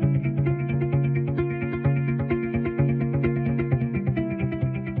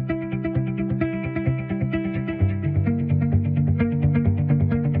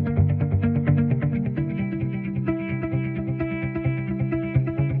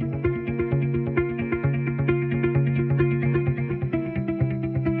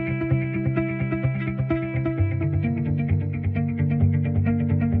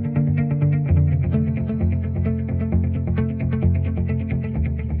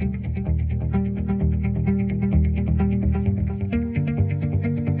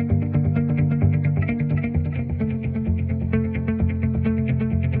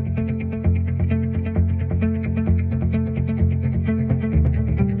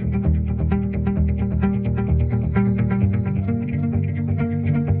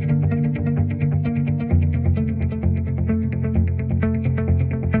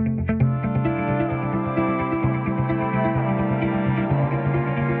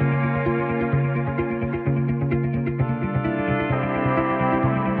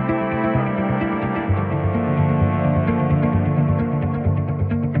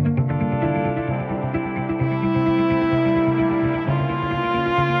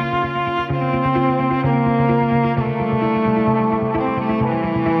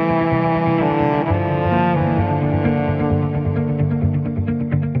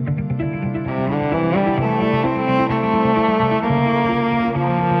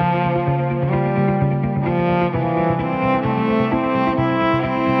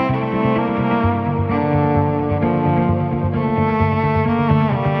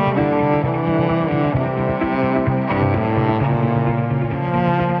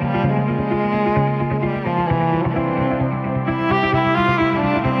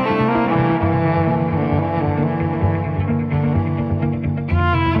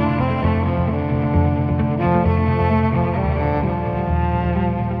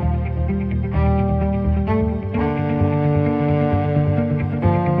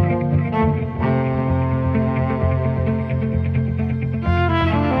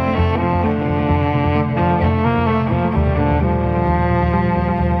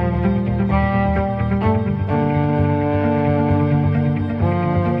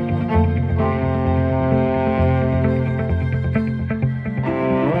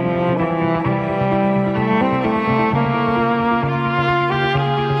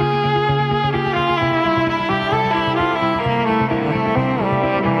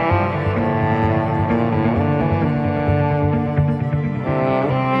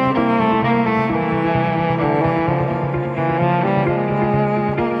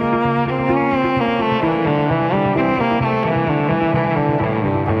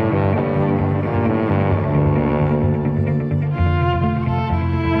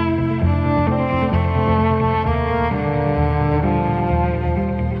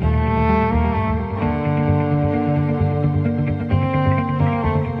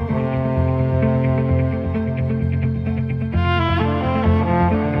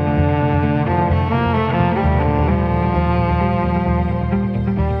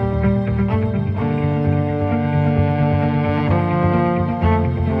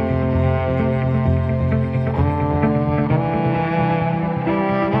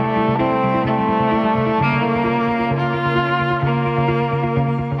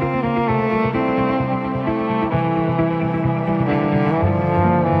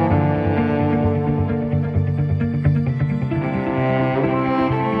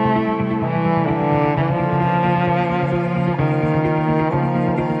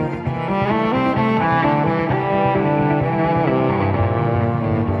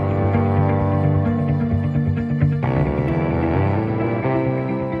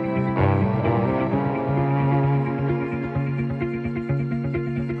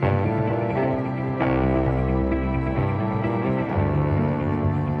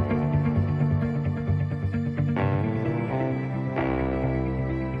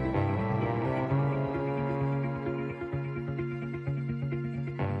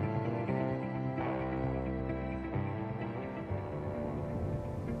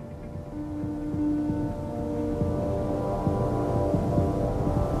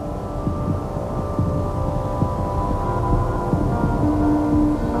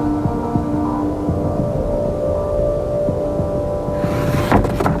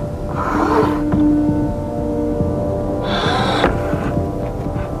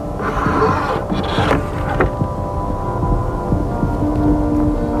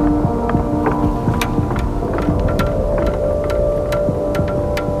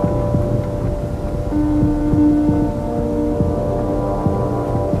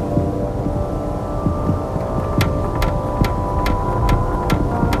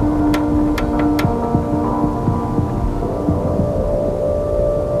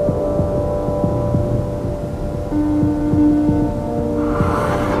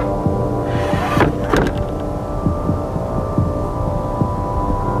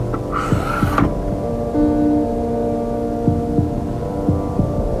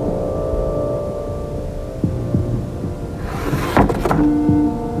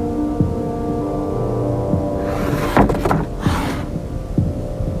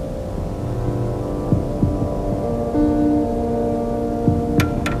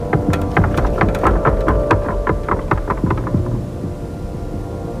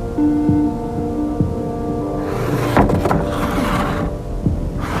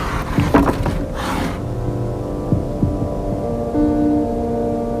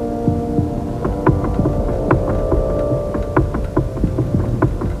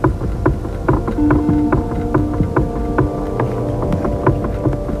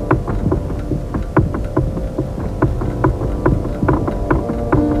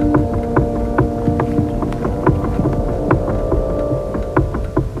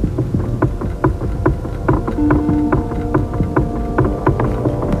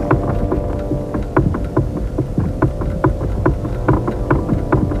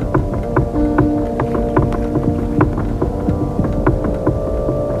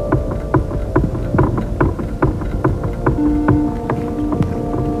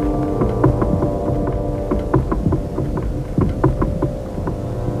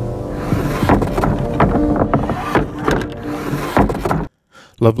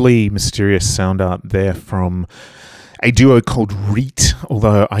 Lovely, mysterious sound art there from a duo called Reet,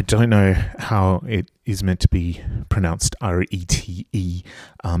 although I don't know how it is meant to be pronounced R-E-T-E.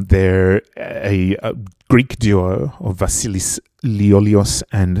 They're a Greek duo of Vasilis Liolios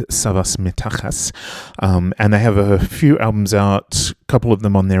and Savas Metachas, and they have a few albums out, a couple of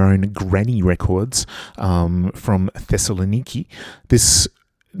them on their own Granny Records from Thessaloniki. This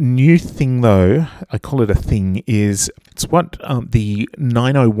new thing, though, I call it a thing, it's what the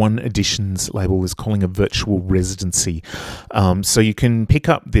 901 Editions label is calling a virtual residency. So you can pick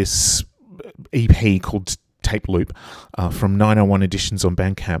up this EP called Tape Loop from 901 Editions on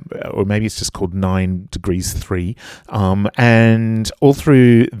Bandcamp, or maybe it's just called 9 Degrees 3. And all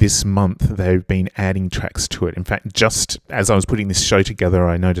through this month, they've been adding tracks to it. In fact, just as I was putting this show together,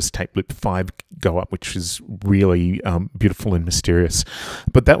 I noticed Tape Loop 5 go up, which is really beautiful and mysterious.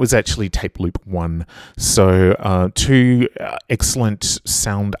 But that was actually Tape Loop 1. So two excellent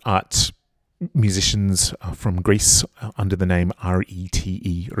sound art musicians from Greece under the name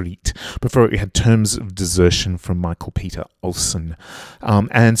R-E-T-E, Reet. Before it, we had Terms of Desertion from Michael Peter Olsen.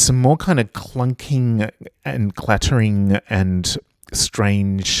 And some more kind of clunking and clattering and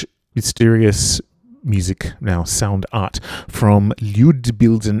strange, mysterious music now, sound art from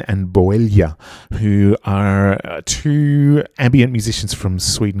Ljudbilden and Boelia, who are two ambient musicians from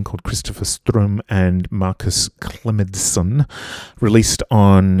Sweden called Christopher Ström and Marcus Clemedsson, released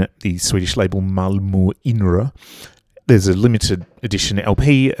on the Swedish label Malmö Inre. There's a limited edition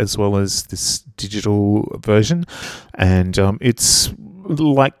LP as well as this digital version, and it's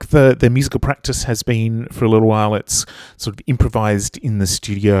like their musical practice has been for a little while. It's sort of improvised in the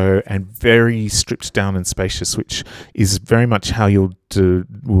studio and very stripped down and spacious, which is very much how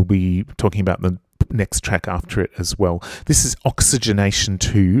we'll be talking about the next track after it as well. This is Oxygenation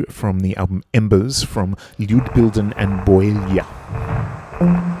 2 from the album Embers from Ljudbilden and Boelia.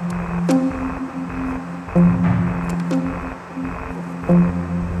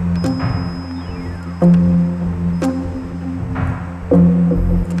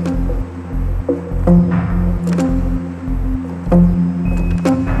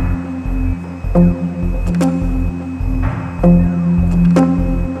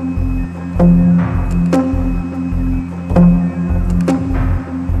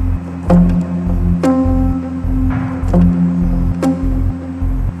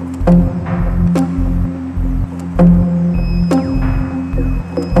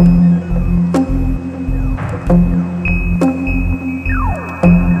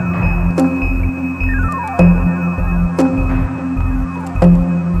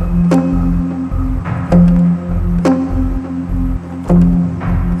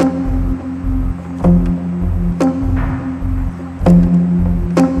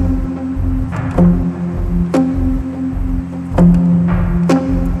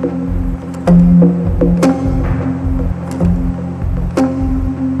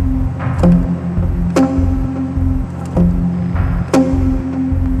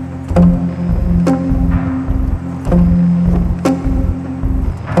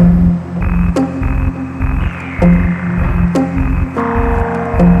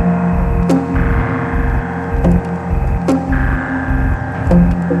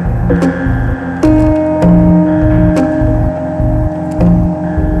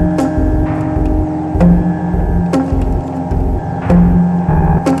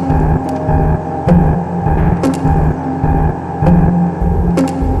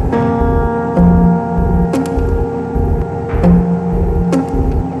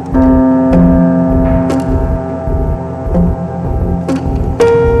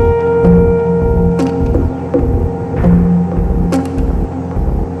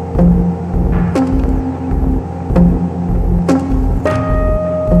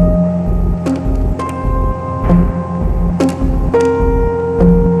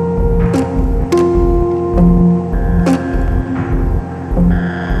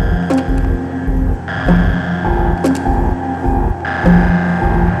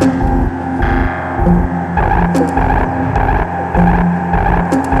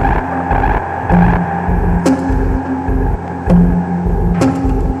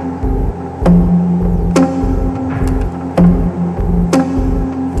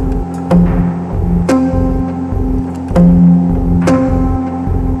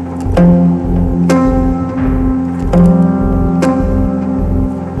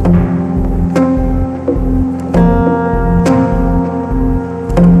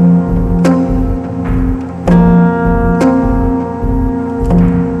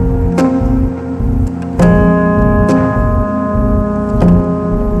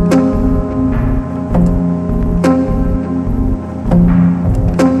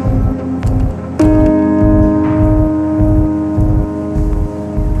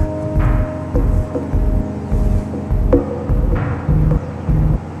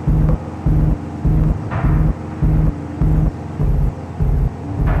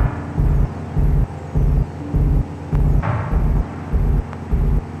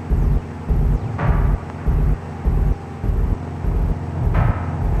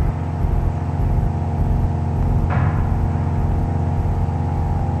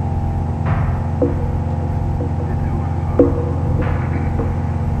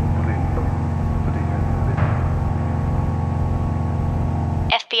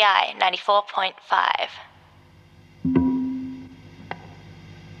 FBI 94.5.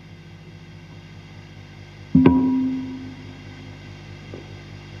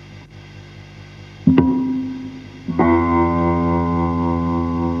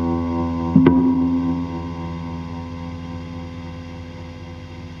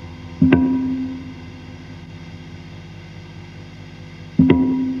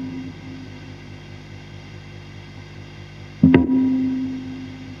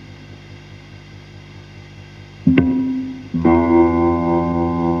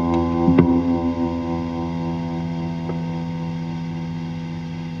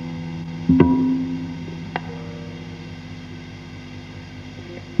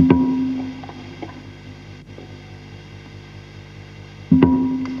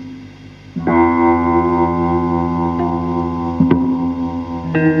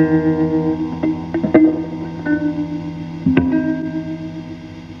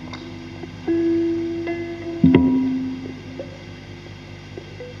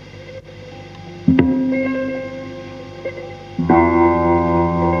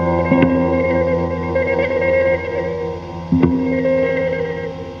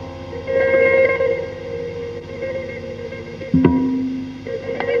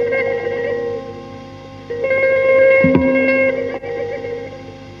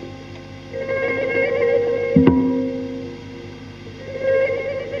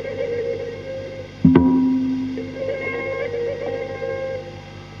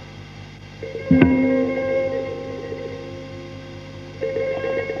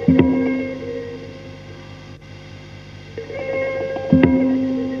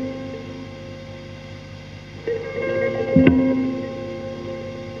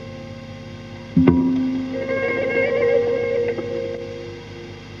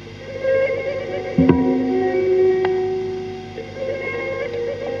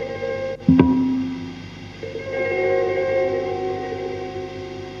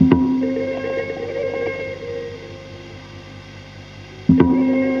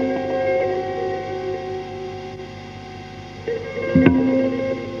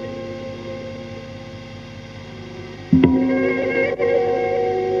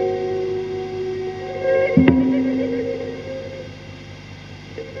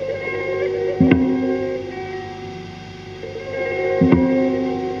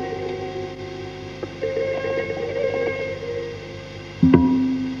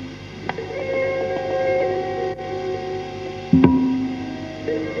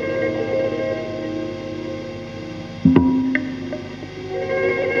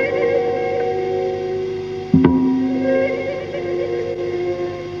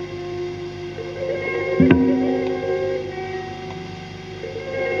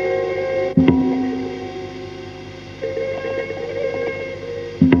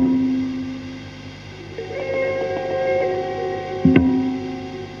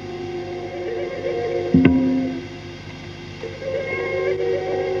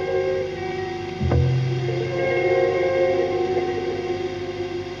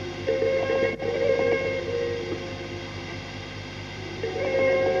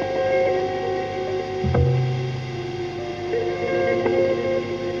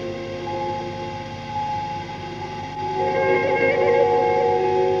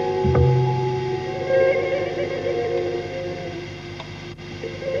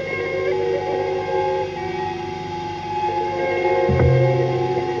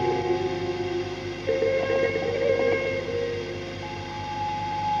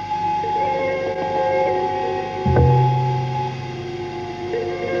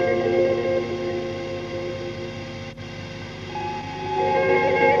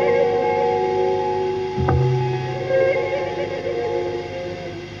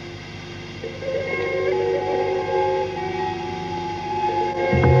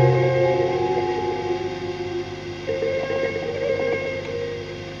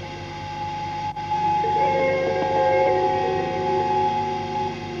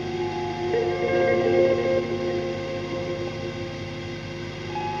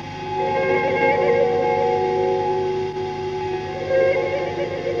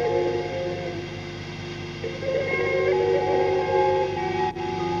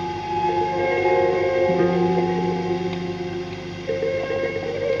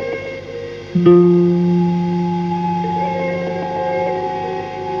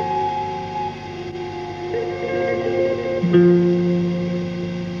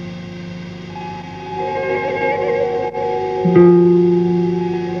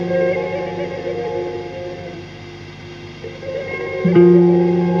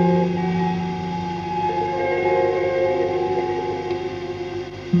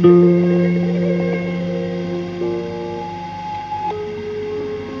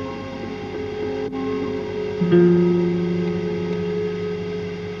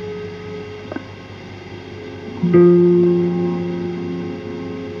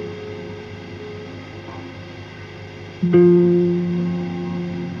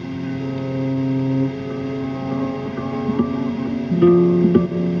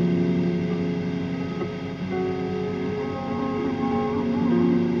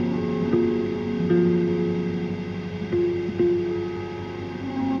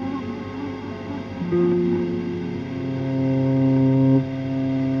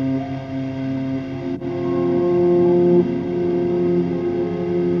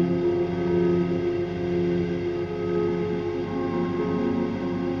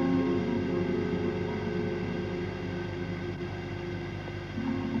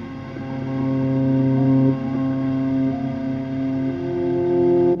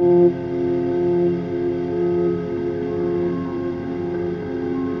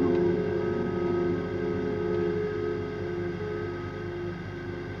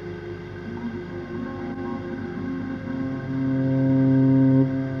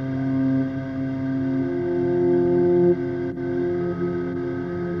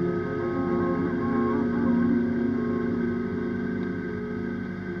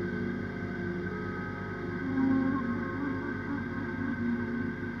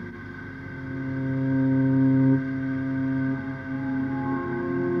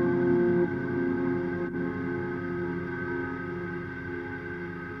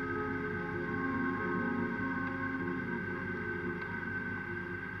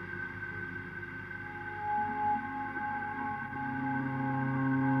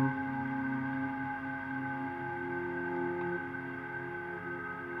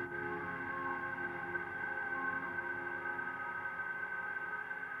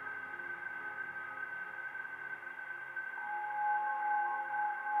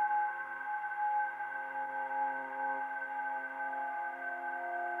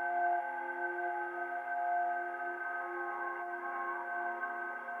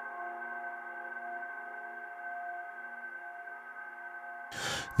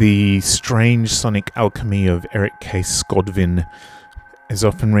 The strange sonic alchemy of Eric K. Skodvin is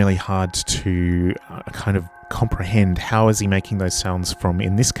often really hard to kind of comprehend. How is he making those sounds from,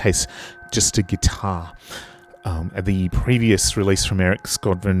 in this case, just a guitar? The previous release from Eric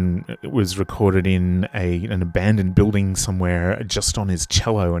Skodvin was recorded in an abandoned building somewhere just on his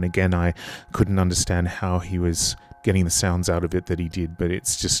cello, and again I couldn't understand how he was getting the sounds out of it that he did, but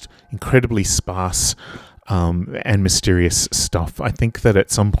it's just incredibly sparse and mysterious stuff. I think that at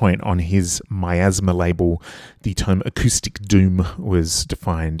some point on his Miasma label, the term acoustic doom was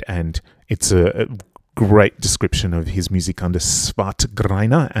defined, and it's a great description of his music under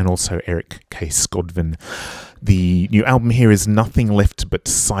Svartgreiner and also Eric K. Skodvin. The new album here is Nothing Left But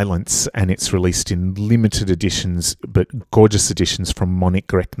Silence, and it's released in limited editions, but gorgeous editions from Monique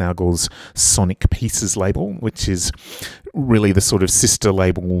Recknagel's Sonic Pieces label, which is really the sort of sister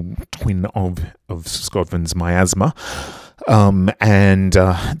label twin of Skodvin's Miasma.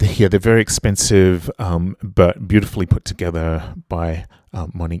 They're very expensive, but beautifully put together by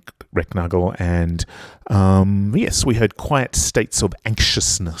Monique Recknagel. And yes, we heard Quiet States of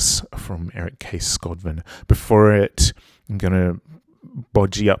Anxiousness from Eric K. Skodvin. Before it, I'm going to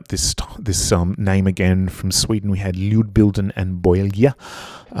bodgy up this name again. From Sweden, we had Ljudbilden and Boilja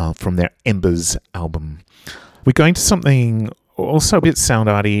from their Embers album. We're going to something also a bit sound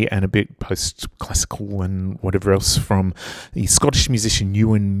arty and a bit post-classical and whatever else from the Scottish musician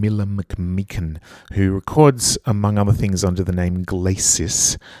Ewan Miller McMeekin, who records, among other things, under the name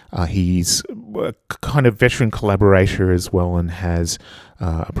Glacis. He's a kind of veteran collaborator as well, and has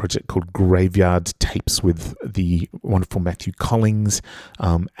a project called Graveyard Tapes with the wonderful Matthew Collings,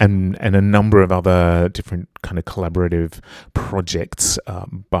 and a number of other different kind of collaborative projects.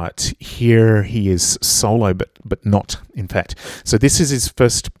 But here he is solo, but not, in fact. So this is his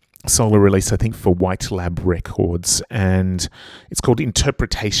first solo release, I think, for White Lab Records, and it's called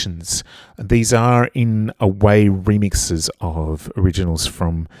Interpretations. These are, in a way, remixes of originals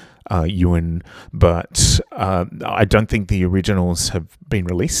from Ewan, but I don't think the originals have been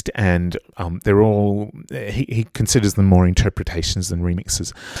released, and they're all, he considers them more interpretations than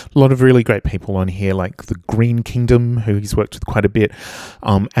remixes. A lot of really great people on here, like the Green Kingdom, who he's worked with quite a bit,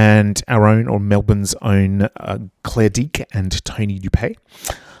 and our own, or Melbourne's own, Claire Deek and Tony Dupé.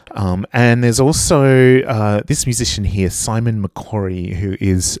 And there's also this musician here, Simon McCory, who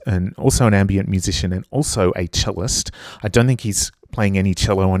is also an ambient musician and also a cellist. I don't think he's playing any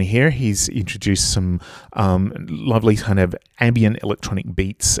cello on here. He's introduced some lovely kind of ambient electronic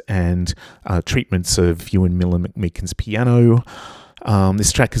beats and treatments of Ewan Miller McMeekin's piano.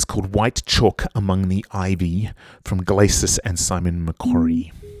 This track is called White Chalk Among the Ivy from Glacis and Simon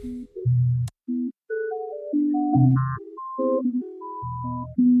McCory.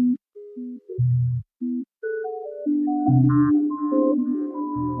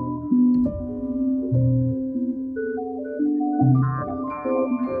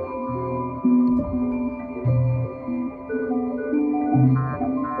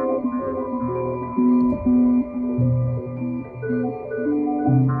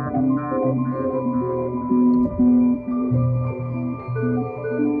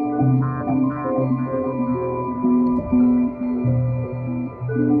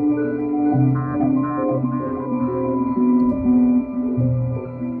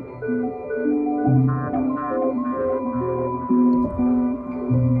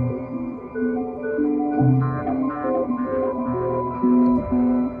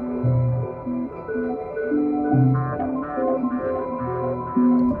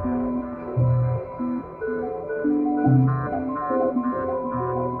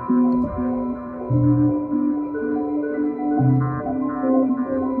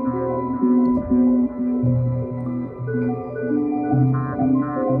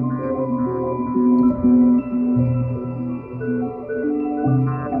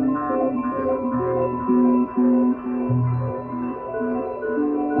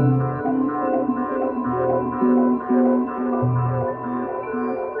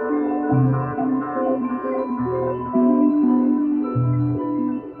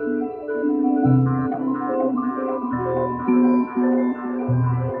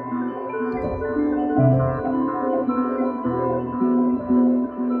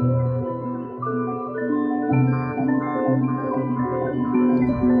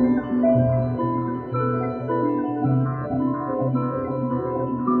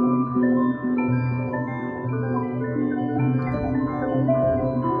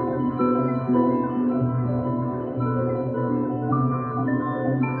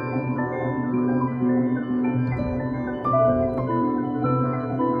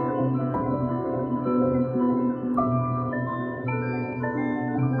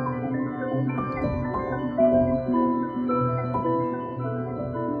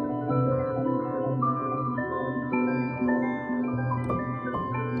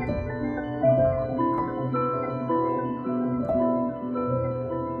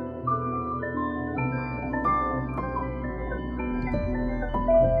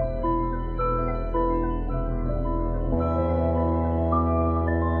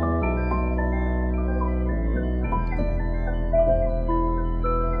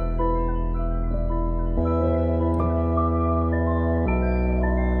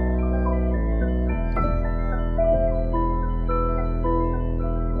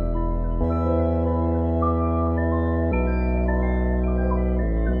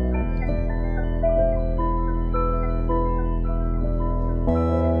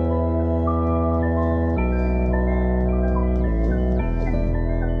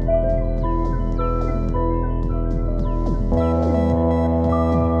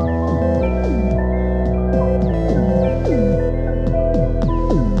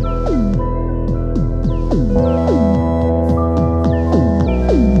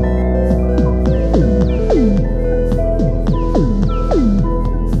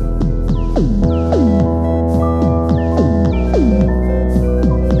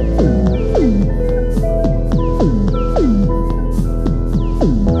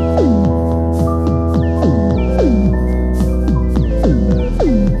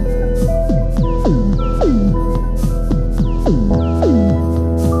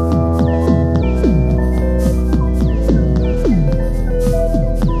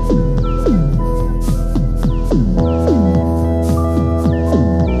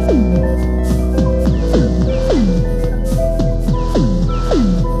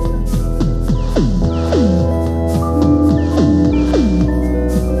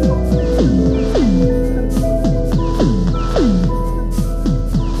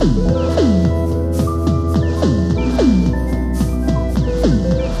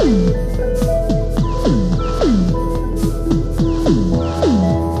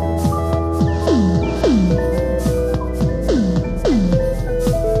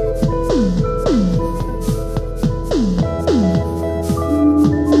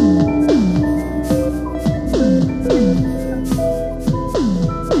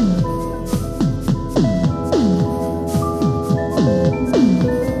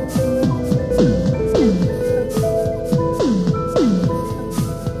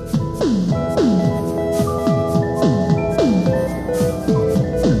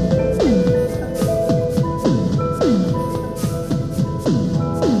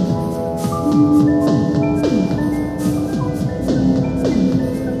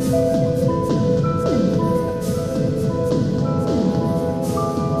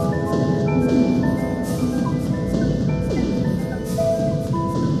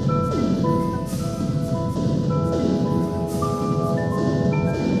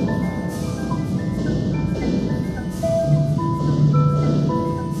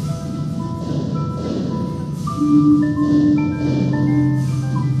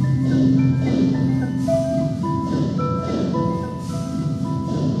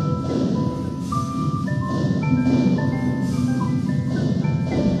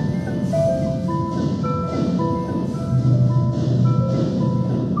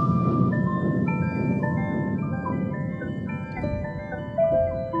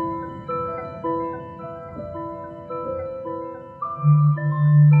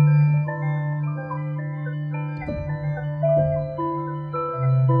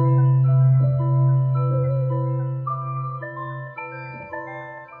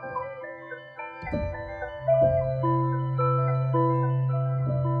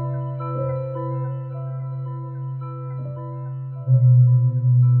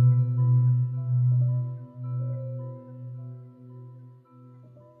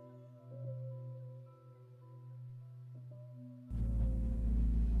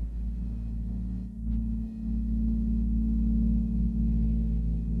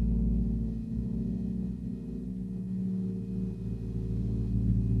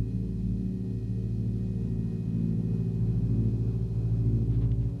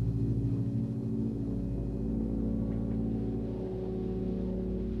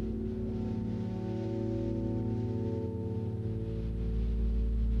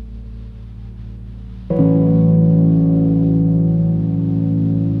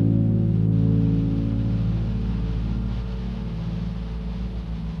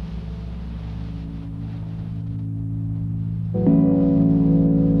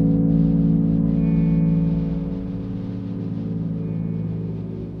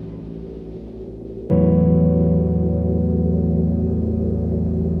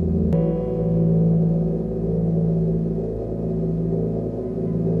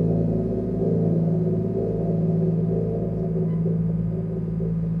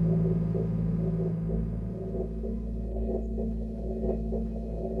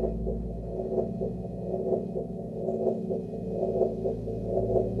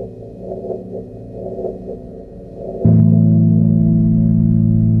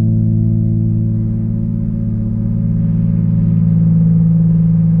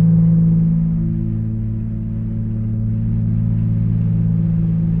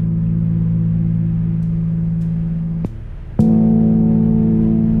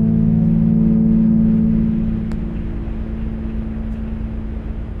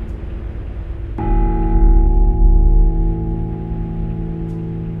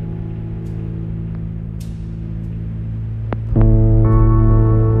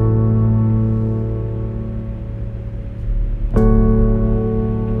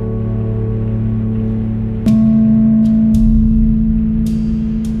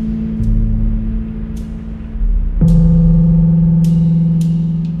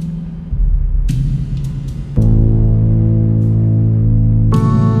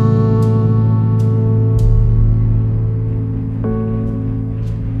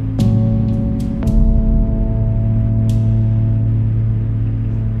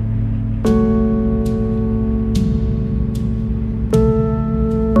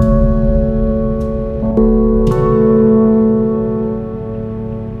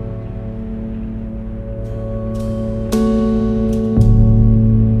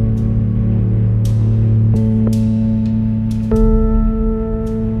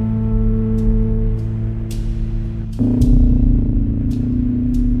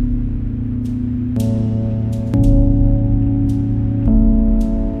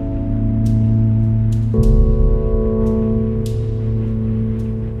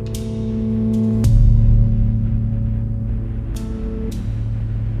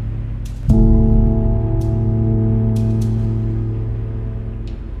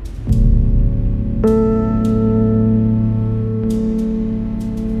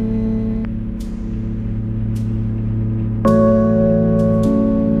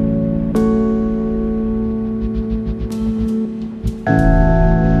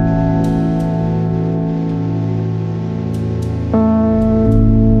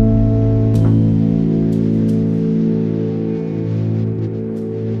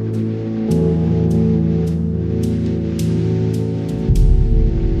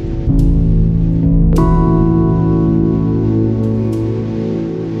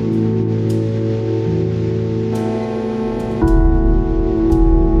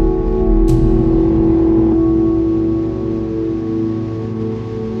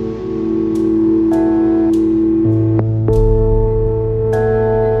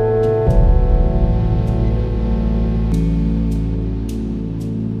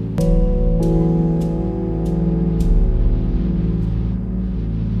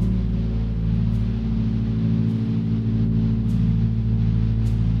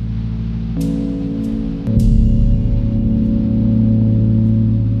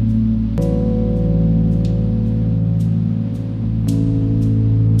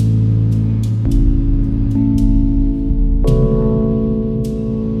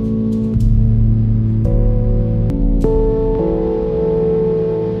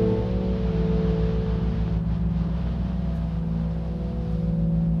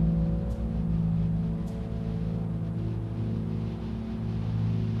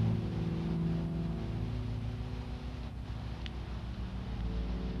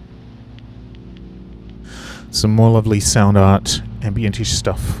 Some more lovely sound art, ambient-ish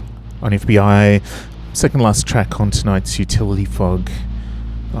stuff on FBI. Second last track on tonight's Utility Fog.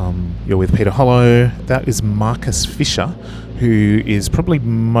 You're with Peter Hollow. That is Marcus Fisher, who is probably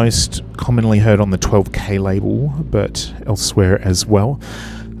most commonly heard on the 12K label, but elsewhere as well.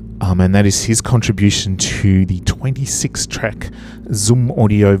 And that is his contribution to the 26-track Zoom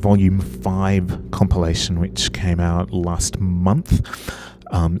Audio Volume 5 compilation, which came out last month.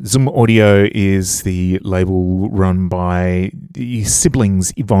 Zoom Audio is the label run by the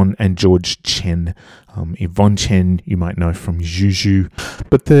siblings Yvonne and George Chen. Yvonne Chen you might know from Juju,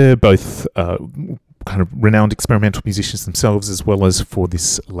 but they're both kind of renowned experimental musicians themselves, as well as for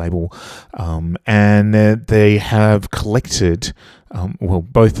this label. And they have collected,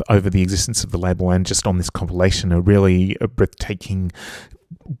 both over the existence of the label and just on this compilation, a really breathtaking,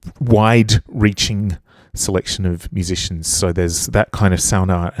 wide-reaching selection of musicians. So there's that kind of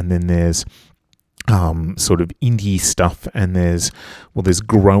sound art, and then there's sort of indie stuff, and there's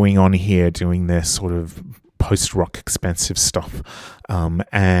Growing on here doing their sort of post-rock expansive stuff,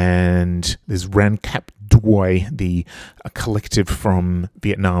 and there's Rancap Doi, a collective from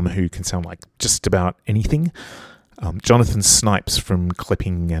Vietnam who can sound like just about anything. Jonathan Snipes from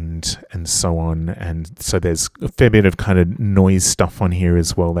Clipping and so on, and so there's a fair bit of kind of noise stuff on here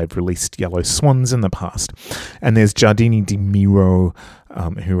as well. They've released Yellow Swans in the past, and there's Giardini Di Miro,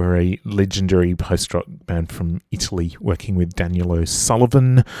 who are a legendary post-rock band from Italy, working with Daniel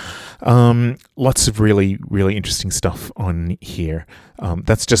O'Sullivan. Lots of really, really interesting stuff on here.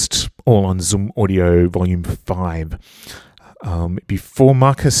 That's just all on Zoom Audio Volume 5. Before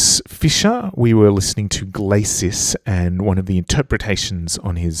Marcus Fisher, we were listening to Glacis and one of the interpretations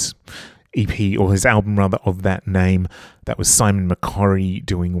on his EP, or his album rather, of that name. That was Simon McCorry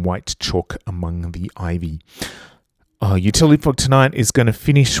doing White Chalk Among the Ivy. Utility Fog tonight is going to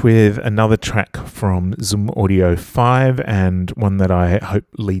finish with another track from Zoom Audio 5, and one that I hope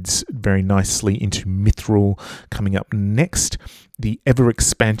leads very nicely into Mithril coming up next. The Ever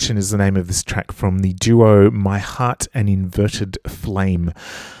Expansion is the name of this track from the duo My Heart and Inverted Flame,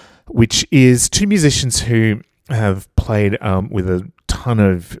 which is two musicians who have played with a ton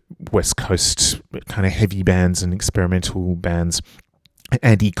of West Coast kind of heavy bands and experimental bands.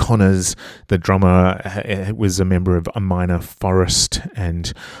 Andy Connors, the drummer, was a member of A Minor Forest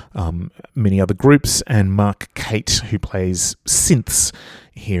and many other groups, and Mark Kate, who plays synths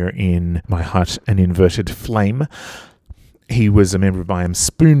here in My Heart and Inverted Flame. He was a member of I Am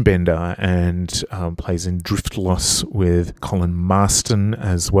Spoonbender and plays in Drift Loss with Colin Marston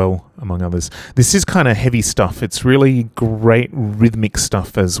as well, among others. This is kind of heavy stuff. It's really great rhythmic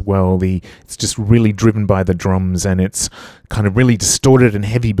stuff as well. It's just really driven by the drums, and it's kind of really distorted and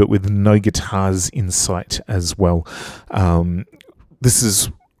heavy, but with no guitars in sight as well. This is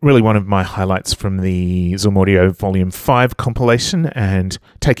really one of my highlights from the Zoom Audio Volume 5 compilation, and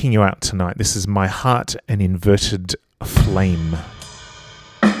taking you out tonight, this is My Heart and Inverted Flame.